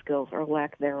communication skills or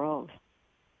lack thereof?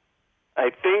 I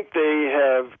think they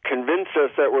have convinced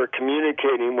us that we're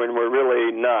communicating when we're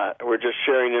really not. We're just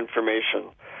sharing information.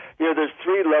 There's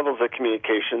 3 levels of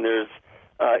communication. There's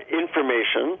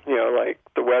information, like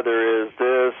the weather is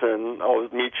this, and I'll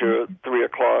meet you at 3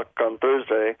 o'clock on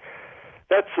Thursday.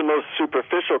 That's the most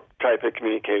superficial type of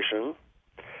communication.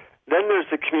 Then there's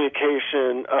the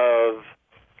communication of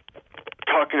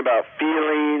talking about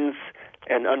feelings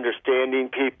and understanding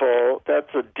people.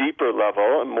 That's a deeper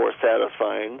level and more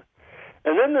satisfying.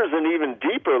 And then there's an even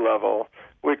deeper level,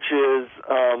 which is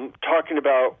talking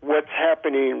about what's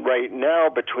happening right now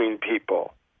between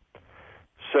people.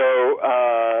 So,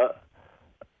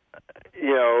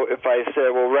 if I say,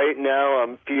 well, right now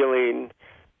I'm feeling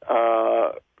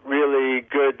really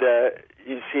good that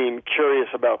you seem curious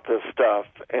about this stuff,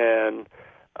 and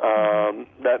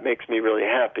that makes me really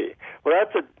happy. Well,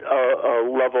 that's a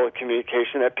level of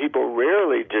communication that people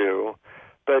rarely do,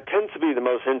 but it tends to be the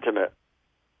most intimate.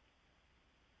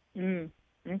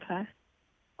 Okay.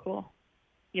 Cool.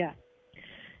 Yeah.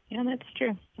 Yeah, that's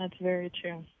true. That's very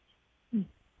true.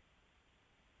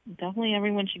 Definitely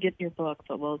everyone should get your book,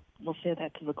 but we'll say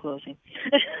that to the closing.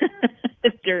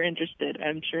 If they're interested,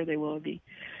 I'm sure they will be.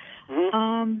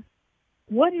 Mm-hmm.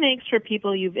 What makes for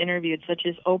people you've interviewed, such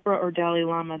as Oprah or Dalai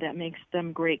Lama, that makes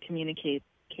them great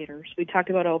communicators? We talked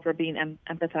about Oprah being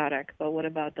empathetic, but what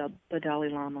about the Dalai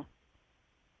Lama?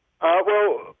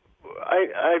 Well,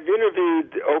 I've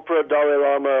interviewed Oprah, Dalai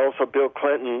Lama, also Bill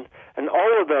Clinton, and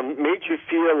all of them made you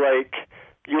feel like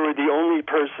you were the only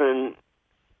person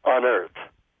on Earth.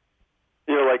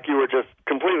 Like you were just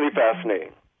completely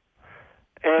fascinating.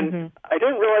 And I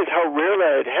didn't realize how rarely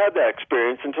I'd had that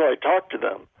experience until I talked to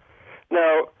them.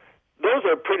 Now, those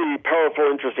are pretty powerful,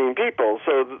 interesting people,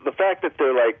 so the fact that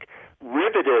they're like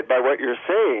riveted by what you're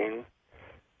saying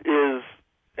is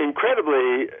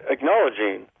incredibly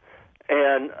acknowledging.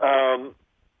 And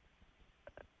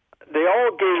they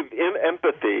all gave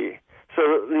empathy. So,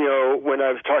 when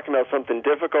I was talking about something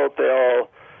difficult, they all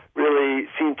really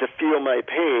seemed to feel my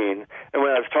pain. And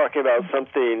when I was talking about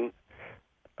something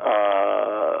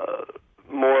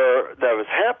more that was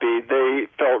happy, they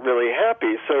felt really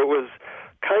happy. So it was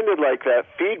kind of like that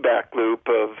feedback loop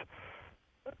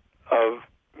of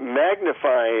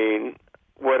magnifying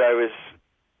what I was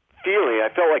feeling. I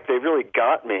felt like they really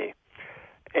got me.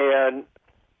 And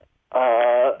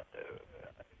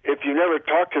if you never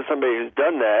talked to somebody who's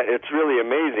done that, it's really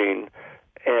amazing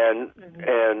and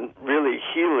really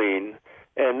healing.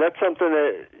 And that's something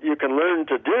that you can learn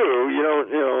to do. You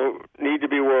don't, need to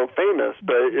be world famous,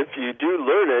 but if you do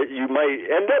learn it, you might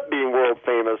end up being world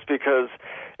famous because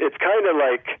it's kind of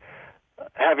like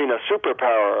having a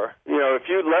superpower. If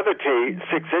you levitate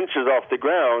 6 inches off the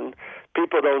ground,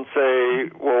 people don't say,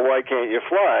 well, why can't you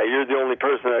fly? You're the only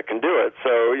person that can do it.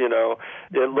 So,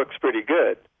 it looks pretty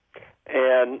good.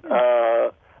 And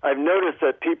I've noticed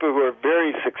that people who are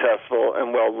very successful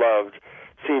and well-loved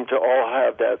seem to all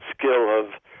have that skill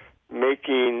of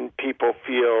making people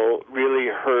feel really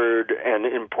heard and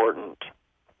important.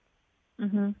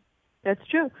 That's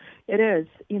true. It is.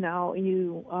 You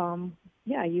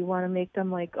want to make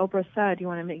them, like Oprah said, you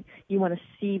want to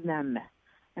see them.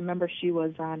 I remember she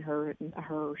was on her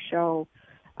show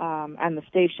on the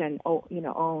station,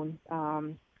 own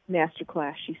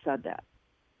Masterclass. She said that.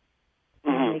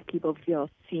 Make people feel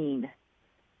seen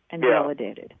and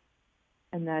validated.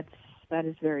 And that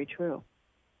is very true.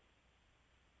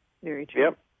 Very true.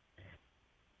 Yep.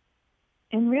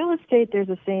 In real estate, there's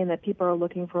a saying that people are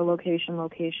looking for location.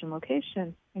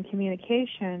 And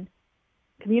communication,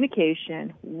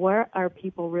 what are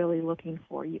people really looking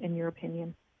for, in your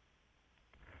opinion?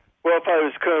 Well, if I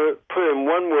was going to put in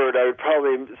one word, I would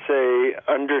probably say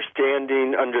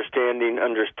understanding.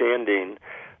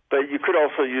 But you could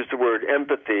also use the word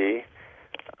empathy.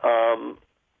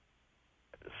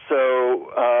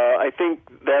 I think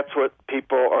that's what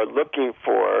people are looking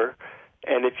for.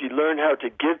 And if you learn how to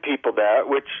give people that,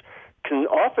 which can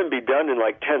often be done in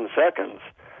like 10 seconds,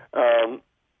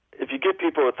 if you give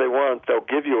people what they want, they'll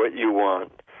give you what you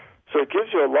want. So it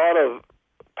gives you a lot of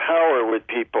power with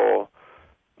people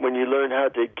when you learn how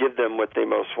to give them what they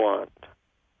most want.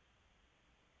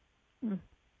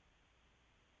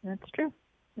 That's true.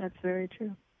 That's very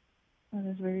true. That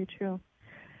is very true.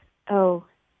 Oh,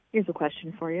 here's a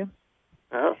question for you.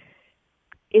 Uh-huh.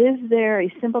 Is there a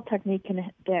simple technique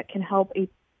that can help a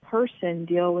person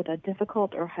deal with a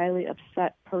difficult or highly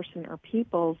upset person or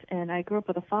peoples? And I grew up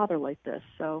with a father like this,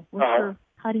 so how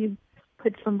do you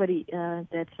put somebody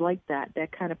that's like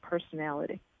that kind of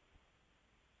personality?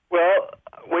 Well,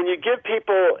 when you give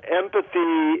people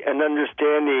empathy and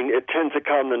understanding, it tends to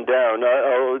calm them down.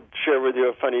 I'll share with you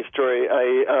a funny story.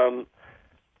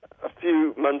 a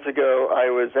few months ago, I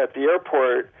was at the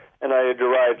airport, and I had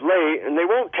arrived late, and they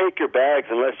won't take your bags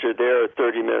unless you're there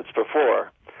 30 minutes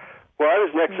before. Well, I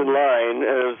was next in line,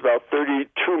 and it was about 32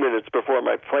 minutes before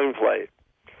my plane flight.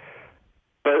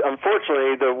 But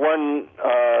unfortunately, the one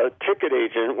ticket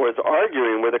agent was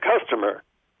arguing with a customer.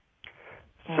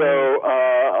 So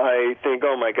I think,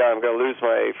 oh, my God, I'm going to lose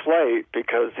my flight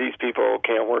because these people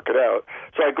can't work it out.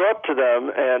 So I go up to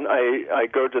them, and I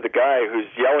go to the guy who's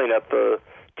yelling at the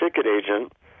ticket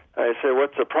agent. I say,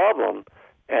 what's the problem?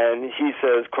 And he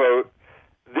says, quote,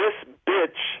 this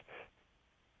bitch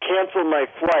canceled my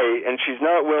flight, and she's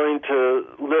not willing to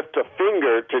lift a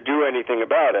finger to do anything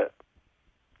about it.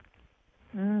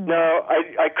 Now,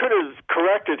 I could have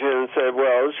corrected him and said,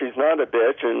 well, she's not a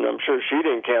bitch, and I'm sure she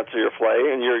didn't cancel your flight,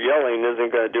 and your yelling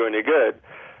isn't going to do any good.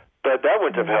 But that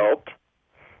wouldn't have helped.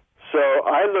 So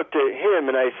I looked at him,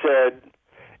 and I said,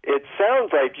 it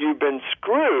sounds like you've been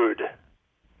screwed.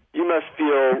 You must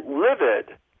feel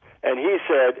livid. And he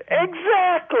said,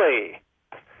 exactly.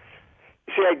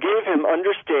 You see, I gave him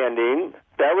understanding.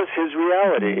 That was his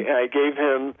reality. And I gave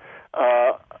him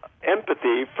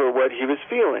empathy for what he was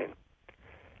feeling.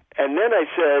 And then I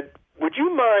said, would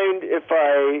you mind if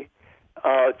I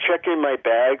check in my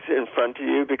bags in front of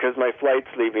you because my flight's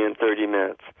leaving in 30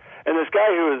 minutes? And this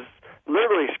guy who was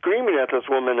literally screaming at this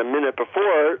woman a minute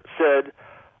before said,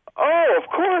 oh,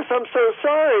 of course, I'm so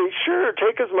sorry. Sure,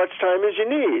 take as much time as you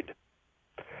need.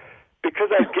 Because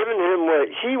I've given him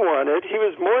what he wanted, he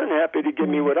was more than happy to give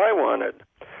me what I wanted.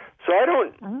 So I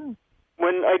don't,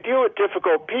 when I deal with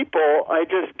difficult people, I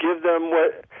just give them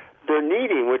what they're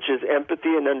needing, which is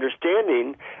empathy and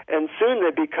understanding, and soon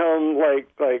they become like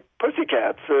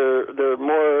pussycats. They're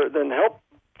more than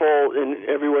helpful in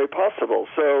every way possible.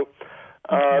 So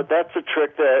that's a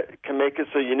trick that can make it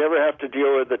so you never have to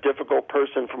deal with a difficult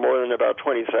person for more than about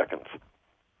 20 seconds.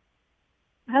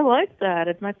 I like that.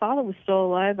 If my father was still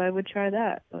alive, I would try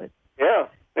that. But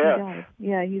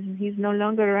he's no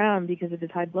longer around because of his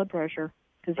high blood pressure.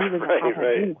 Because he was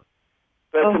right.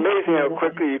 But it's amazing how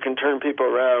quickly you can turn people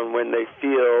around when they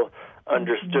feel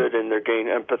understood and they gain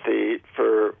empathy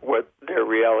for what their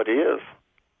reality is.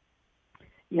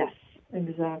 Yes,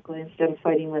 exactly. Instead of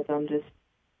fighting with them, just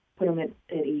put them at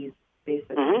ease,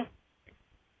 basically. Mm-hmm.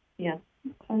 Yeah.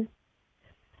 Okay.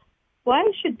 Why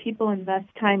should people invest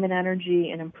time and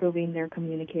energy in improving their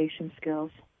communication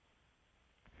skills?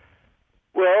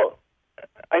 Well,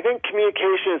 I think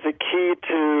communication is the key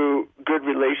to good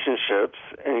relationships,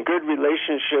 and good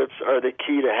relationships are the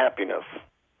key to happiness.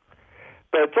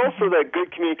 But it's also that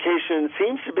good communication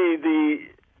seems to be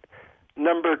the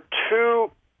number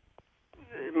 2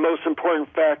 most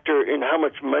important factor in how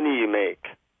much money you make.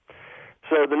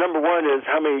 So the number 1 is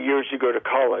how many years you go to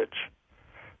college.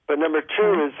 But number 2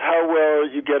 is how well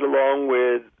you get along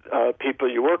with people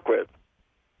you work with.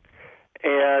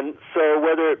 And so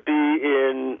whether it be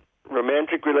in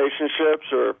romantic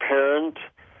relationships or a parent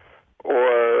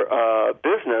or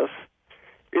business,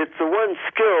 it's the one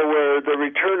skill where the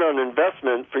return on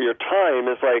investment for your time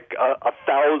is like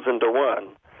 1,000 to 1.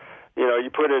 You know, you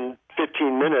put in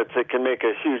 15 minutes, it can make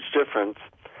a huge difference.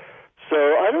 So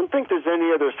I don't think there's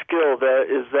any other skill that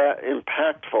is that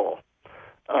impactful.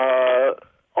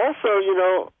 Also, you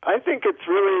know, I think it's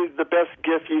really the best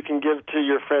gift you can give to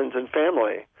your friends and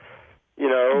family. You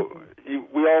know,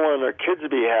 we all want our kids to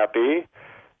be happy,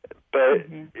 but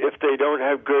if they don't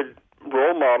have good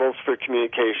role models for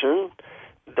communication,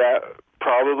 that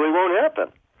probably won't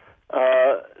happen.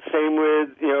 Same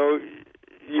with, you know,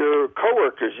 your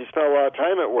coworkers. You spend a lot of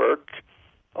time at work.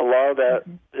 A lot of that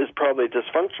is probably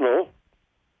dysfunctional.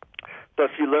 But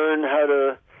if you learn how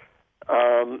to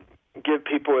give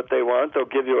people what they want, they'll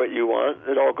give you what you want.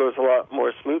 It all goes a lot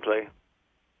more smoothly.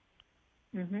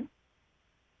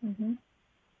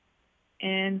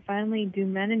 And finally, do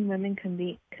men and women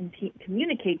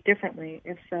communicate differently?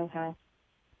 If so, how?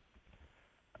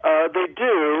 They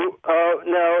do.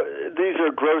 Now, these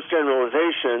are gross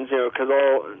generalizations, you know, because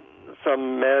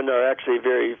some men are actually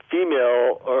very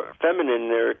female or feminine in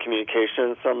their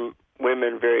communication, some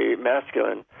women very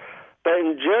masculine. But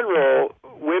in general,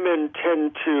 women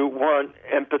tend to want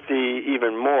empathy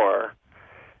even more,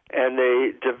 and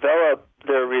they develop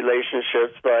their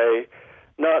relationships by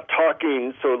not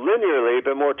talking so linearly,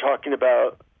 but more talking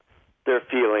about their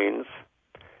feelings,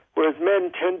 whereas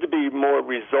men tend to be more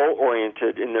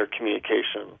result-oriented in their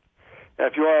communication. Now,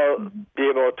 if you want to be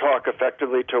able to talk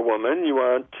effectively to a woman, you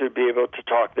want to be able to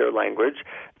talk their language.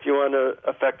 If you want to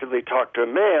effectively talk to a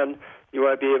man, you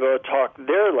want to be able to talk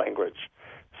their language.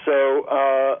 So,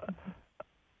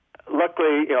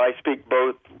 luckily, you know, I speak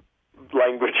both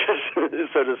languages,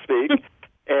 so to speak,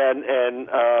 and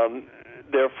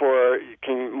therefore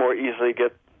can more easily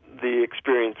get the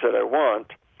experience that I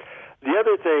want. The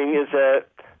other thing is that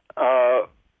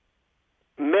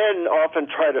men often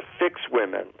try to fix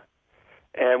women,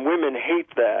 and women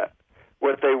hate that.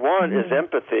 What they want is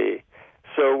empathy.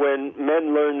 So when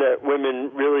men learn that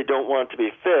women really don't want to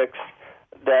be fixed,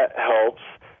 that helps.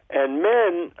 And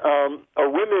men or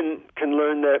women can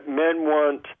learn that men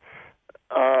want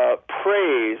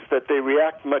praise, that they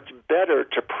react much better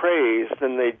to praise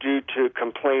than they do to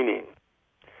complaining.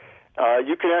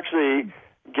 You can actually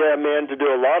get a man to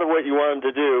do a lot of what you want him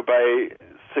to do by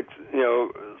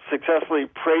successfully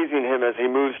praising him as he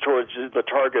moves towards the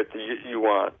target that you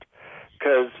want.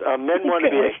 Because men want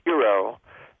to be a hero,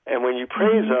 and when you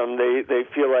praise them, they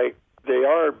feel like they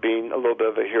are being a little bit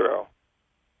of a hero.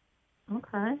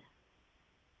 Okay.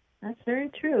 That's very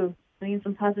true. I need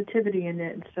some positivity in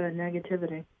it instead of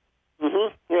negativity.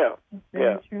 Yeah. That's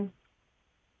very true.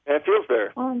 And it feels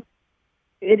better.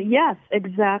 Yes,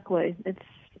 exactly.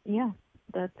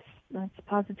 That's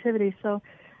positivity. So,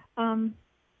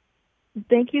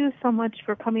 thank you so much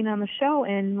for coming on the show.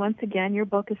 And once again, your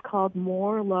book is called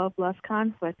More Love, Less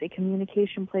Conflict, a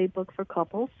communication playbook for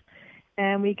couples.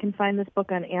 And we can find this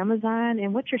book on Amazon.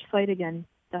 And what's your site again,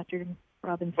 Dr.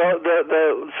 Robinson? Well,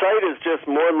 the site is just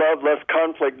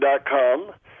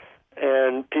morelovelessconflict.com.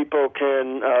 And people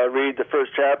can read the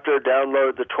first chapter,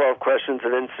 download the 12 Questions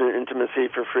of Instant Intimacy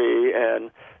for free,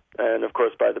 and of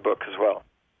course, buy the book as well.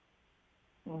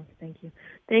 Well, thank you.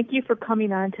 Thank you for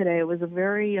coming on today. It was a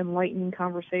very enlightening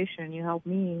conversation. You helped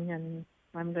me, and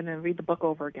I'm going to read the book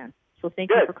over again. So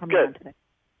thank you for coming on today.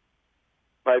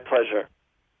 My pleasure.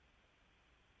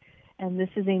 And this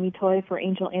is Amy Toy for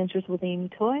Angel Answers with Amy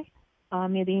Toy.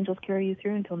 May the angels carry you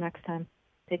through until next time.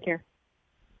 Take care.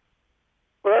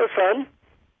 Well, that was fun.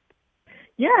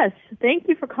 Yes, thank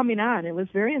you for coming on. It was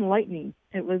very enlightening.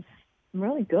 It was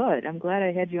really good. I'm glad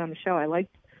I had you on the show.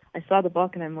 I saw the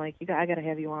book, and I'm like, I got to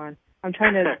have you on. I'm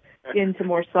trying to get into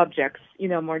more subjects,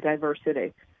 more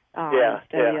diversity. The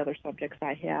other subjects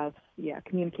I have,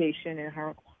 communication and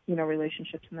how,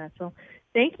 relationships and that. So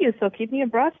thank you. So keep me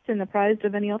abreast and apprised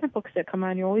of any other books that come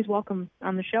on. You're always welcome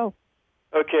on the show.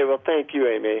 Okay, well, thank you,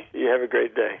 Amy. You have a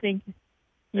great day. Thank you.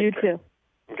 You too.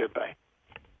 Goodbye.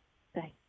 Bye.